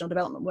of personal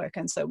development work.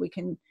 And so we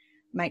can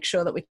make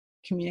sure that we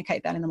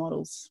communicate that in the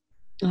models.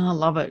 Oh, I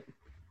love it.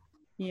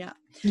 Yeah.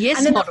 Yes,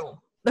 and then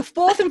model. The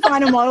fourth and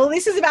final model,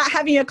 this is about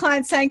having your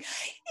client saying,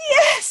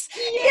 yes,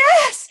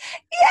 yes,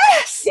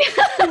 yes,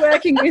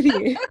 working with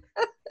you.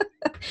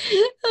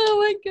 Oh,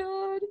 my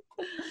God.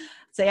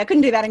 See, I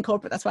couldn't do that in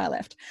corporate. That's why I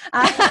left.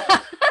 I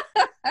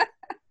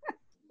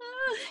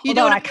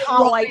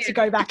can't wait to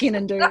go back in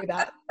and do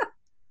that.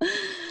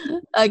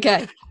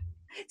 Okay.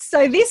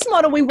 So this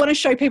model, we want to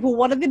show people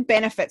what are the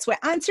benefits. We're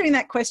answering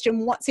that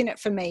question, what's in it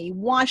for me?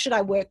 Why should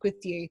I work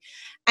with you?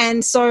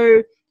 And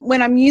so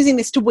when I'm using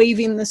this to weave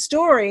in the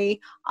story,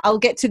 I'll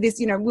get to this,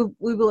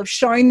 we will have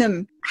shown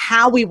them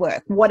how we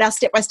work, what our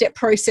step-by-step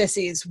process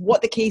is,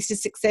 what the keys to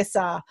success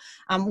are,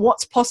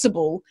 what's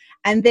possible.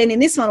 And then in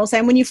this model,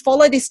 saying when you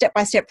follow this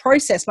step-by-step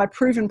process, by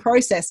proven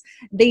process,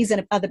 these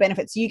are the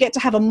benefits. You get to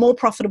have a more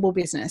profitable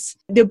business.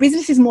 The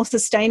business is more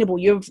sustainable.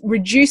 You've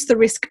reduced the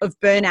risk of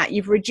burnout.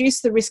 You've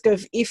reduced the risk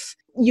of, if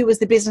you as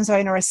the business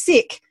owner are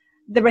sick,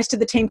 the rest of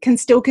the team can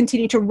still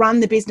continue to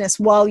run the business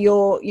while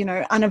you're,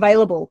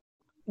 unavailable.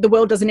 The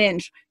world doesn't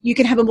end. You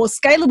can have a more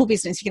scalable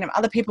business. You can have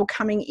other people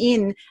coming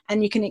in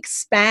and you can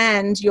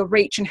expand your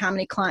reach and how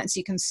many clients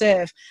you can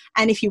serve.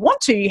 And if you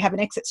want to, you have an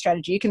exit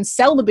strategy. You can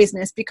sell the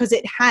business because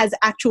it has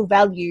actual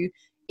value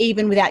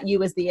even without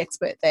you as the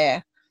expert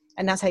there.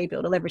 And that's how you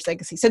build a leverage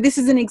legacy. So this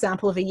is an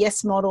example of a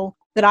yes model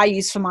that I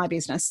use for my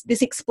business.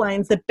 This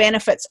explains the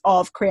benefits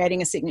of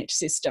creating a signature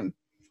system.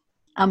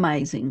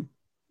 Amazing.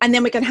 And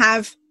then we can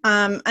have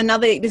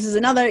another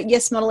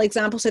yes model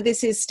example. So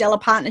this is Stellar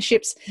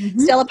Partnerships. Mm-hmm.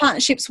 Stellar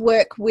Partnerships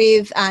work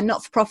with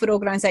not-for-profit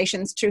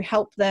organizations to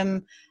help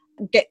them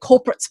get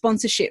corporate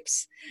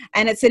sponsorships.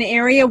 And it's an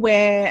area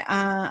where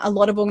a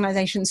lot of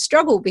organizations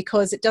struggle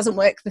because it doesn't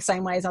work the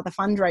same way as other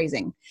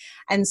fundraising.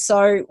 And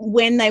so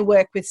when they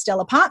work with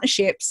Stellar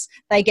Partnerships,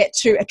 they get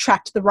to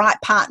attract the right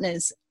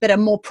partners that are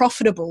more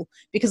profitable,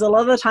 because a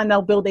lot of the time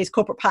they'll build these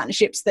corporate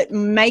partnerships that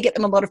may get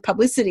them a lot of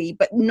publicity,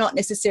 but not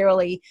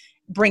necessarily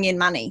bring in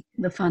money.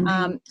 The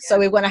funding. So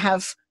we want to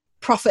have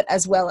profit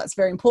as well. It's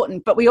very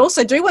important. But we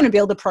also do want to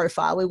build a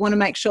profile. We want to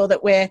make sure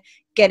that we're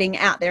getting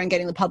out there and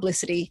getting the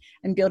publicity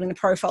and building the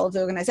profile of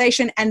the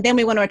organization. And then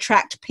we want to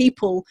attract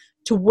people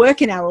to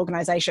work in our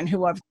organization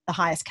who are of the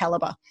highest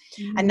caliber.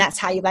 Mm-hmm. And that's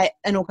how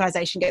an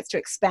organization gets to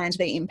expand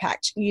their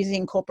impact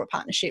using corporate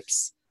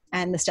partnerships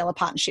and the Stellar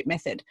Partnership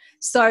method.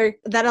 So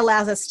that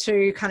allows us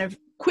to kind of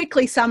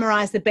quickly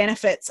summarize the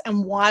benefits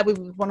and why we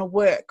would want to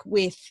work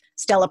with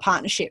Stellar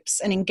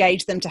Partnerships and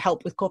engage them to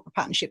help with corporate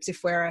partnerships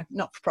if we're a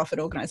not-for-profit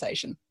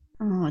organization.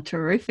 Oh,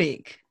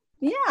 terrific.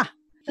 Yeah,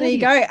 there you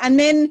go. And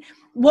then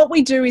what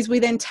we do is we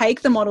then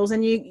take the models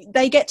and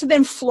they get to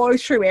then flow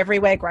through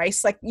everywhere,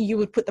 Grace. Like you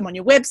would put them on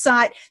your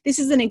website. This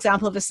is an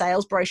example of a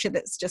sales brochure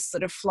that's just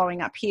sort of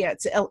flowing up here.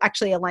 It's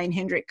actually Elaine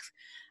Hendrick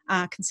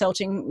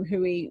Consulting,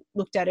 who we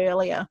looked at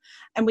earlier.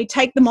 And we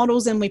take the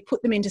models and we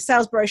put them into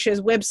sales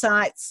brochures,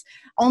 websites,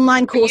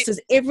 online courses.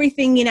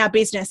 Everything in our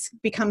business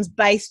becomes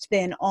based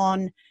then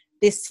on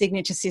this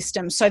signature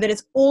system so that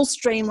it's all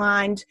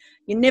streamlined.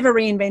 You're never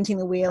reinventing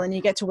the wheel and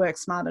you get to work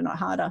smarter, not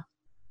harder.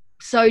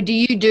 So do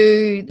you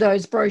do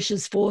those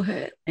brochures for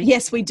her?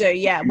 Yes, we do.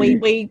 Yeah,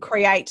 we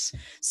create.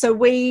 So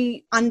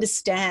we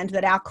understand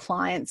that our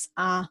clients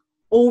are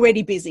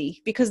already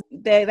busy because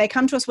they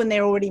come to us when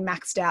they're already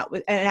maxed out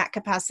with and at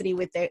capacity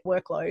with their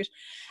workload,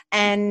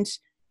 and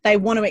they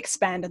want to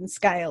expand and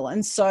scale.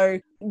 And so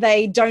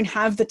they don't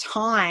have the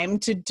time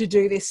to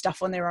do this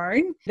stuff on their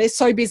own. They're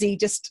so busy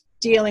just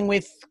dealing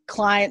with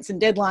clients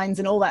and deadlines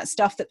and all that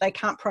stuff that they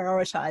can't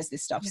prioritize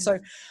this stuff. Yeah. So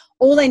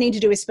all they need to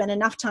do is spend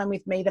enough time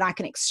with me that I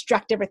can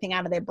extract everything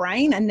out of their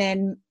brain, and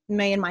then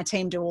me and my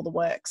team do all the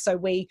work. So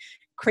we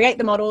create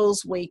the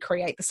models, we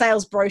create the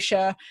sales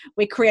brochure,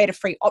 we create a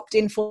free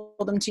opt-in for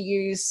them to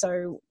use.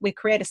 So we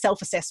create a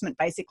self-assessment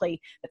basically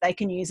that they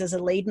can use as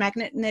a lead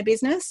magnet in their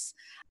business.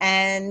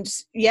 And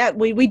yeah,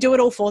 we do it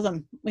all for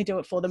them. We do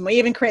it for them. We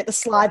even create the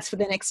slides for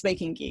their next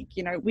speaking gig.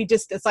 You know,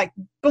 it's like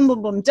boom,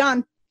 boom, boom,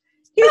 done.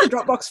 Here's a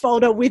Dropbox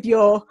folder with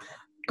your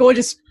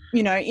gorgeous,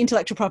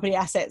 intellectual property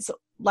assets,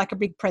 like a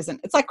big present.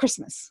 It's like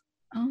Christmas.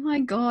 Oh my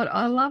God,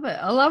 I love it.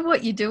 I love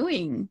what you're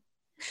doing.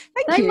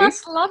 They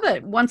must love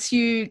it once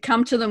you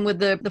come to them with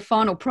the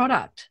final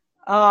product.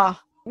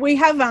 We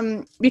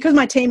have, because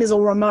my team is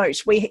all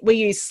remote, we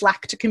use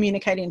Slack to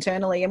communicate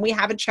internally, and we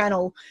have a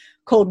channel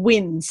called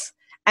Wins,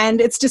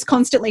 and it's just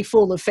constantly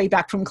full of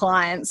feedback from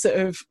clients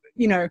and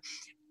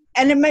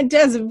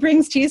it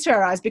brings tears to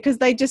our eyes because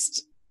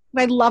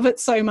they love it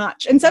so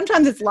much. And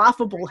sometimes it's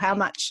laughable how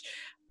much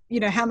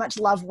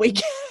love we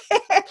get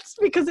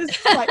because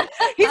it's like,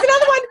 here's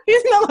another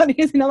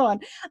one.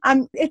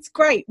 It's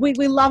great.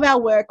 We love our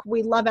work.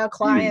 We love our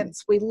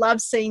clients. We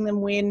love seeing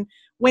them win.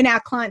 When our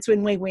clients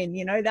win, we win.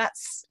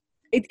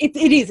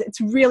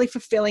 It's really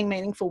fulfilling,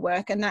 meaningful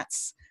work. And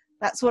that's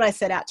what I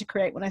set out to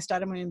create when I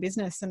started my own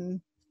business and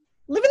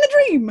living the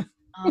dream.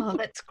 Oh,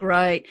 that's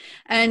great.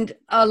 And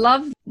I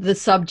love the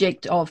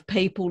subject of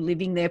people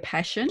living their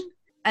passion.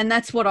 And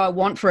that's what I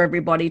want for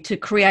everybody, to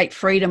create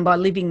freedom by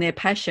living their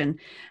passion.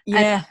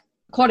 Yeah. And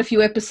quite a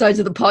few episodes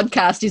of the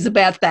podcast is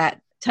about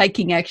that,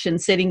 taking action,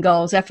 setting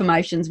goals,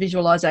 affirmations,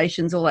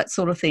 visualizations, all that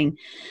sort of thing.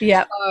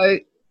 Yeah. So,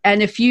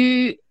 and if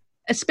you,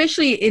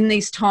 especially in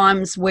these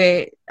times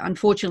where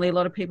unfortunately a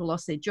lot of people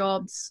lost their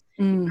jobs,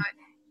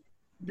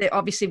 they're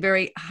obviously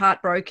very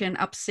heartbroken,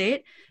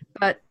 upset,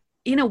 but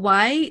in a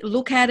way,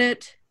 look at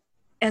it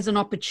as an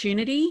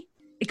opportunity.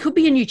 It could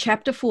be a new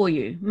chapter for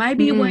you.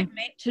 Maybe you weren't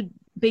meant to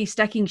be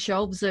stacking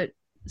shelves at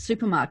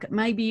supermarket.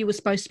 Maybe you were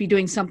supposed to be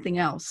doing something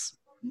else.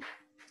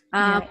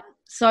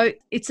 So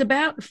it's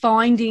about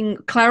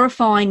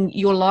clarifying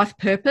your life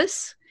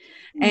purpose.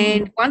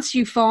 And once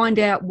you find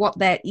out what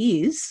that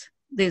is,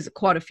 there's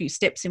quite a few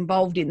steps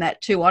involved in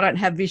that too. I don't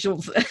have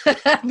visual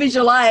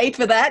aid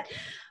for that.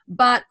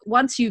 But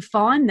once you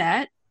find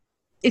that,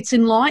 it's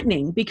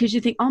enlightening because you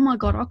think, oh my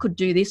God, I could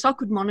do this. I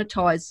could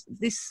monetize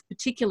this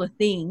particular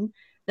thing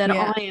that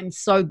I am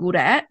so good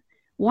at.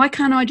 Why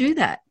can't I do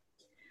that?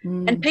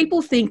 And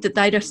people think that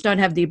they just don't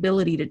have the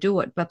ability to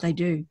do it, but they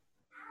do.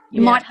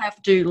 You might have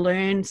to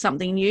learn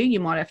something new. You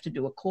might have to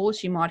do a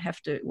course. You might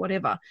have to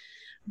whatever,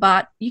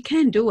 but you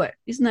can do it.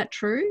 Isn't that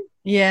true?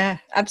 Yeah,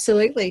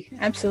 absolutely.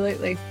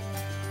 Absolutely.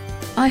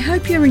 I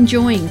hope you're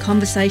enjoying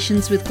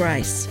Conversations with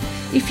Grace.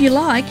 If you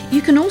like,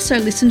 you can also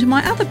listen to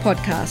my other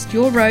podcast,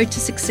 Your Road to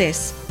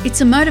Success. It's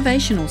a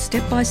motivational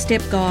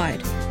step-by-step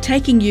guide,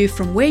 taking you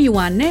from where you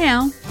are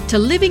now to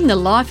living the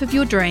life of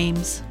your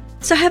dreams.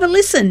 So have a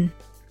listen.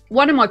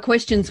 One of my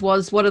questions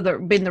was, what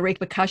have been the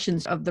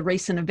repercussions of the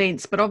recent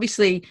events? But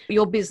obviously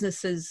your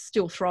business is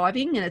still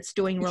thriving and it's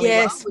doing really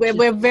well. Yes,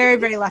 we're very,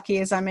 very lucky,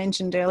 as I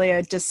mentioned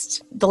earlier.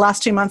 Just the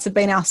last 2 months have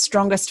been our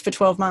strongest for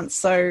 12 months.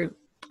 So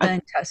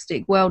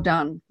fantastic. Well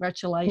done.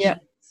 Congratulations.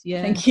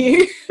 Yeah. Thank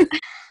you.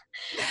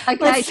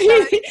 Okay.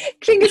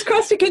 Fingers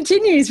crossed it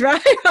continues,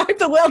 right? I hope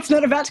the world's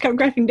not about to come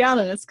crashing down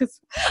on us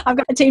because I've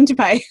got a team to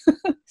pay.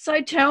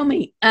 So tell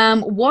me,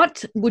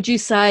 what would you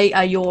say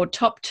are your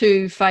top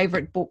 2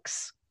 favourite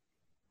books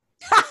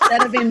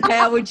that have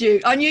empowered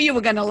you? I knew you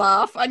were going to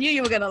laugh.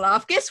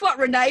 Guess what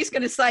Renee's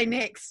going to say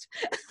next?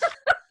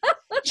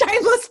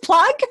 Shameless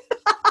plug.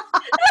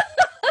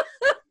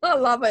 I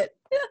love it.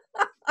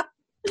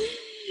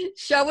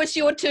 Show us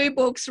your 2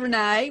 books,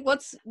 Renee.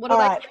 What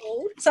are they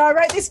called? So I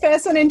wrote this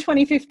first one in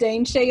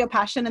 2015, Share Your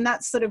Passion, and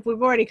that's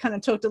we've already kind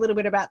of talked a little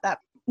bit about that.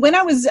 When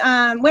I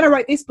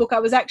wrote this book, I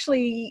was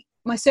actually,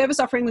 my service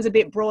offering was a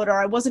bit broader.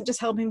 I wasn't just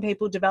helping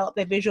people develop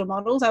their visual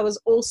models. I was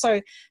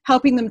also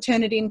helping them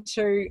turn it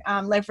into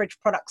leverage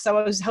products. So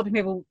I was helping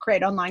people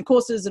create online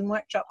courses and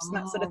workshops and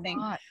that sort of thing.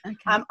 Right.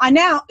 Okay. I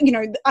now,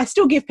 I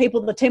still give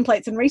people the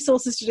templates and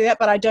resources to do that,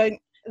 but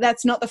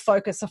that's not the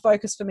focus. The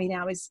focus for me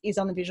now is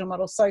on the visual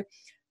model. So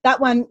that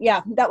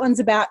one's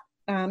about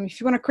if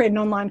you want to create an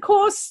online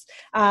course,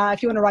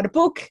 if you want to write a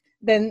book,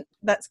 then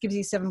that gives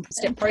you a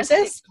 7-step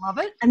process. Love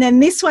it. And then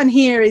this one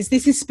here is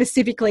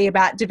specifically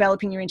about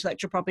developing your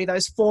intellectual property.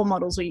 Those 4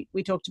 models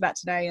we talked about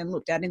today and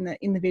looked at in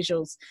the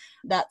visuals.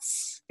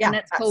 That's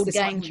called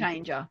Game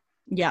Changer.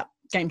 Yeah,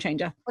 Game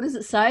Changer. What does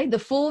it say? The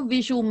 4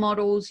 visual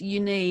models you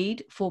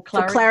need for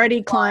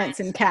clarity, clients,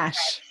 and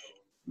cash.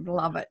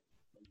 Love it.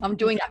 I'm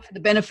doing that for the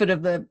benefit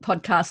of the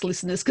podcast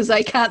listeners because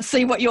they can't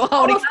see what you're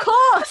holding. Of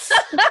course.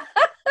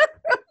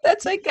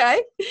 That's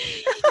okay.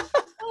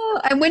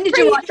 And when did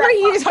you write 3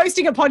 years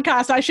hosting a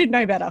podcast? I should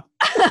know better.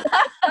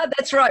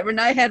 That's right.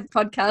 Renee had a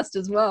podcast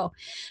as well.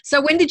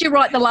 So when did you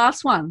write the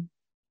last one?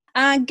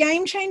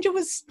 Game Changer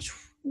was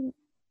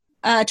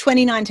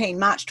 2019,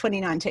 March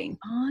 2019.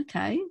 Oh,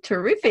 okay.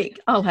 Terrific.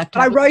 I'll have to.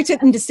 I wrote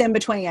it in December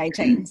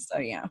 2018. So,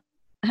 yeah.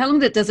 How long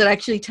does it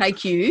actually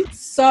take you?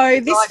 So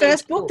this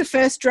first book, the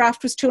first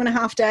draft was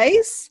 2.5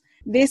 days.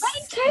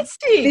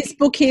 Fantastic. This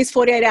book here is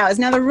 48 hours.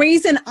 Now, the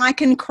reason I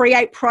can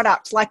create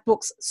product like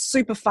books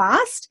super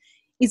fast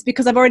is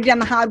because I've already done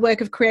the hard work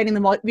of creating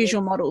the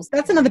visual models.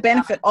 That's another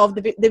benefit of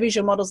the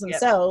visual models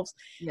themselves.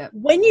 Yep.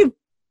 When you've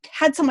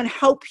had someone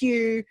help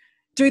you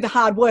do the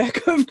hard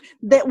work of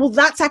that, well,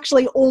 that's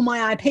actually all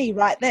my IP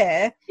right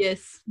there.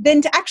 Yes.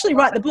 Then to actually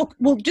write the book,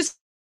 well, just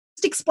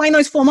explain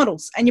those 4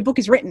 models and your book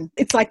is written.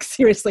 It's like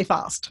seriously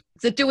fast.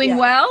 Is it doing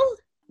well?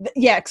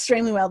 Yeah,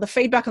 extremely well. The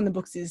feedback on the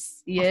books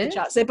is off the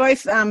charts. They're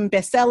both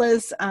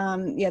bestsellers.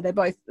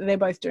 They're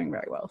both doing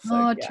very well.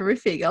 So,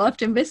 terrific. I'll have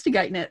to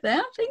investigate that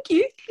now. Thank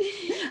you.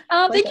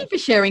 Thank you for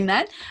sharing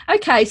that.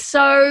 Okay,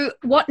 so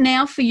what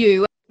now for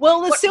you?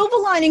 Well, the silver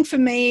lining for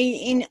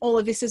me in all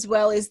of this as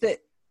well is that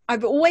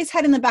I've always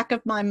had in the back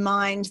of my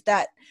mind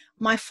that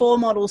my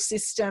 4-model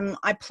system,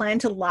 I plan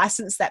to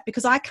license that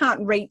because I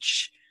can't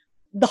reach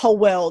the whole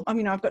world. I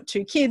mean, I've got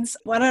 2 kids.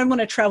 I don't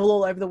want to travel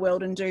all over the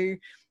world and I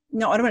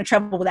don't want to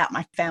travel without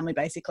my family,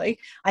 basically.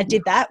 I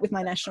did that with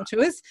my national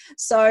tours.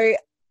 So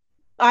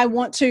I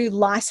want to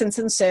license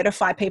and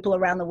certify people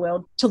around the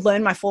world to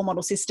learn my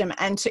 4-model system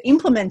and to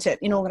implement it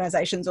in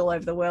organizations all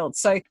over the world.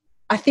 So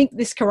I think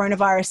this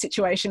coronavirus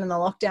situation and the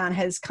lockdown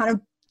has kind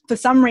of, for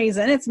some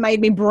reason, it's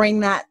made me bring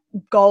that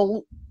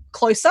goal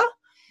closer.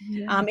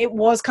 Yeah. It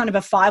was kind of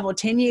a 5 or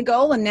 10 year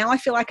goal, and now I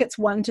feel like it's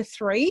 1 to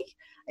 3.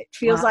 It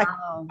feels like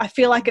I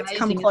feel like it's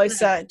come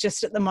closer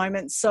just at the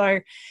moment. So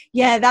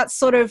yeah,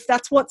 that's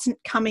what's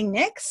coming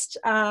next.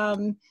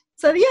 So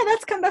yeah,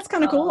 that's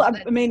kind of cool.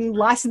 I mean,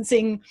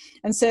 licensing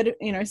and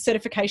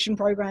certification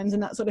programs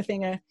and that sort of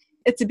thing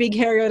it's a big,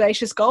 hairy,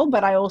 audacious goal,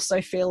 but I also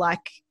feel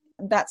like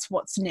that's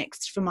what's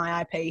next for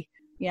my IP.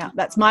 Yeah,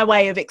 that's my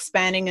way of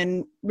expanding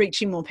and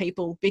reaching more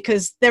people,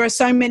 because there are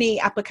so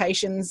many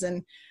applications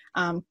and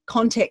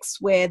contexts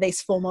where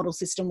this 4-model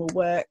system will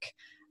work.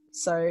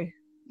 So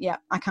yeah,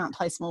 I can't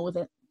play small with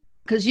it.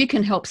 Because you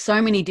can help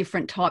so many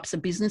different types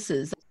of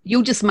businesses.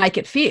 You'll just make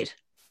it fit.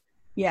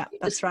 Yeah,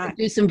 that's right.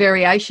 Do some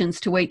variations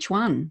to each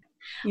one.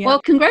 Yeah.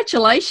 Well,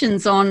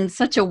 congratulations on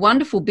such a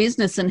wonderful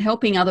business and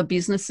helping other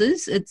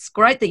businesses. It's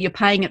great that you're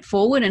paying it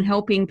forward and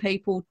helping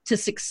people to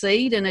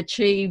succeed and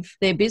achieve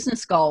their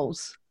business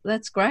goals.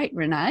 That's great,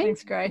 Renee.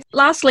 Thanks, Grace.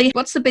 Lastly,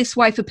 what's the best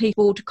way for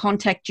people to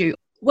contact you?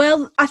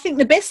 Well, I think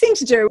the best thing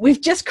to do, we've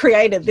just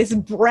created this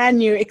brand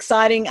new,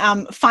 exciting,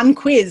 fun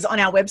quiz on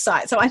our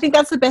website. So I think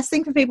that's the best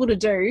thing for people to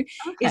do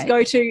is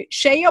go to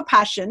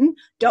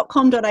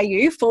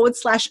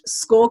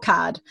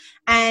shareyourpassion.com.au/scorecard.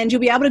 And you'll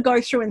be able to go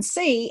through and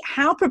see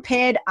how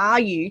prepared are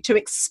you to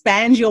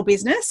expand your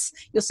business,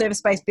 your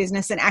service-based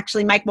business, and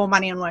actually make more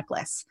money and work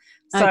less.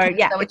 So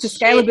it's a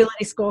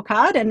scalability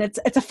scorecard, and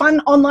it's a fun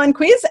online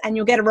quiz, and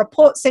you'll get a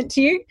report sent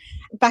to you.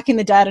 Back in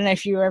the day, I don't know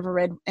if you ever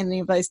read any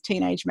of those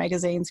teenage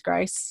magazines,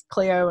 Grace,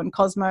 Cleo and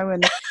Cosmo,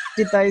 and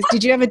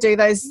did you ever do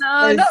those?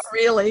 No, not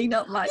really,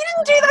 not much. You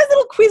didn't do those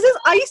little quizzes?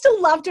 I used to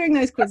love doing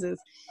those quizzes.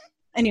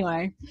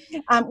 Anyway,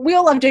 we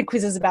all love doing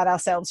quizzes about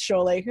ourselves,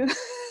 surely.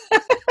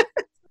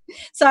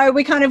 So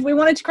we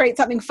wanted to create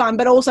something fun,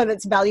 but also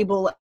that's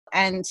valuable.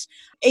 And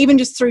even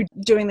just through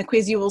doing the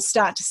quiz, you will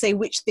start to see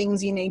which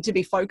things you need to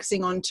be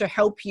focusing on to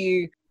help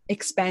you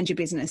expand your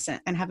business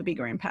and have a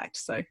bigger impact.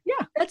 So,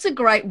 yeah. That's a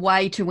great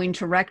way to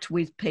interact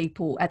with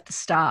people at the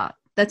start.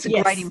 That's a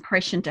great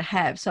impression to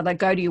have. So they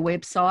go to your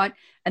website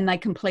and they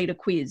complete a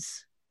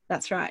quiz.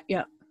 That's right,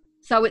 yeah.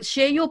 So it's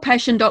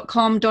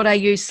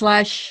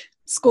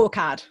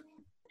shareyourpassion.com.au/scorecard.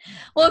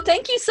 Well,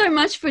 thank you so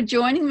much for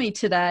joining me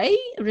today,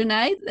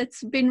 Renee.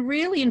 It's been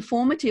really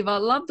informative. I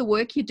love the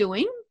work you're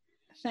doing.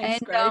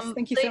 Thanks, Grace.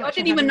 Thank you so much. I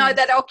didn't even know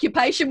that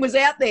occupation was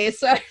out there.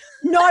 So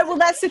no, well,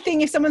 that's the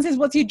thing. If someone says,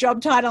 "What's your job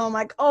title?" I'm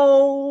like,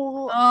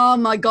 "Oh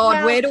my God,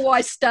 well, where do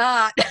I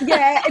start?"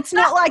 Yeah, it's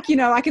not like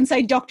I can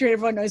say doctor.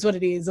 Everyone knows what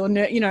it is, or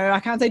I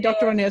can't say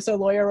doctor or nurse or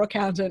lawyer or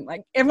accountant.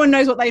 Like everyone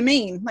knows what they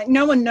mean. Like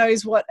no one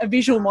knows what a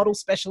visual model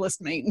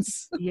specialist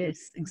means.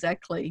 Yes,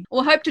 exactly.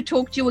 Well, hope to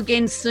talk to you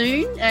again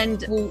soon,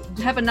 and we'll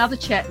have another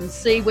chat and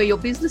see where your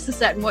business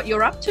is at and what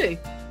you're up to.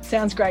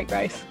 Sounds great,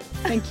 Grace.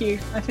 Thank you.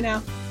 Bye for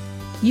now.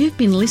 You've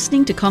been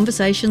listening to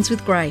Conversations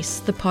with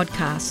Grace, the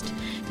podcast.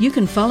 You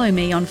can follow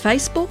me on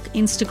Facebook,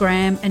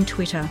 Instagram and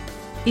Twitter.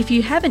 If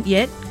you haven't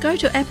yet, go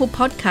to Apple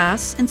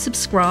Podcasts and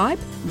subscribe,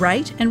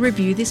 rate and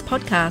review this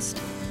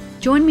podcast.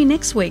 Join me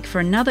next week for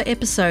another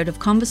episode of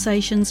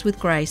Conversations with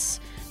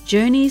Grace,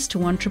 Journeys to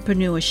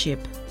Entrepreneurship.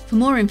 For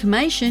more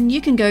information,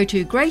 you can go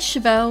to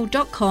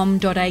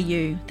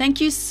gracechevelle.com.au.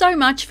 Thank you so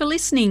much for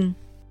listening.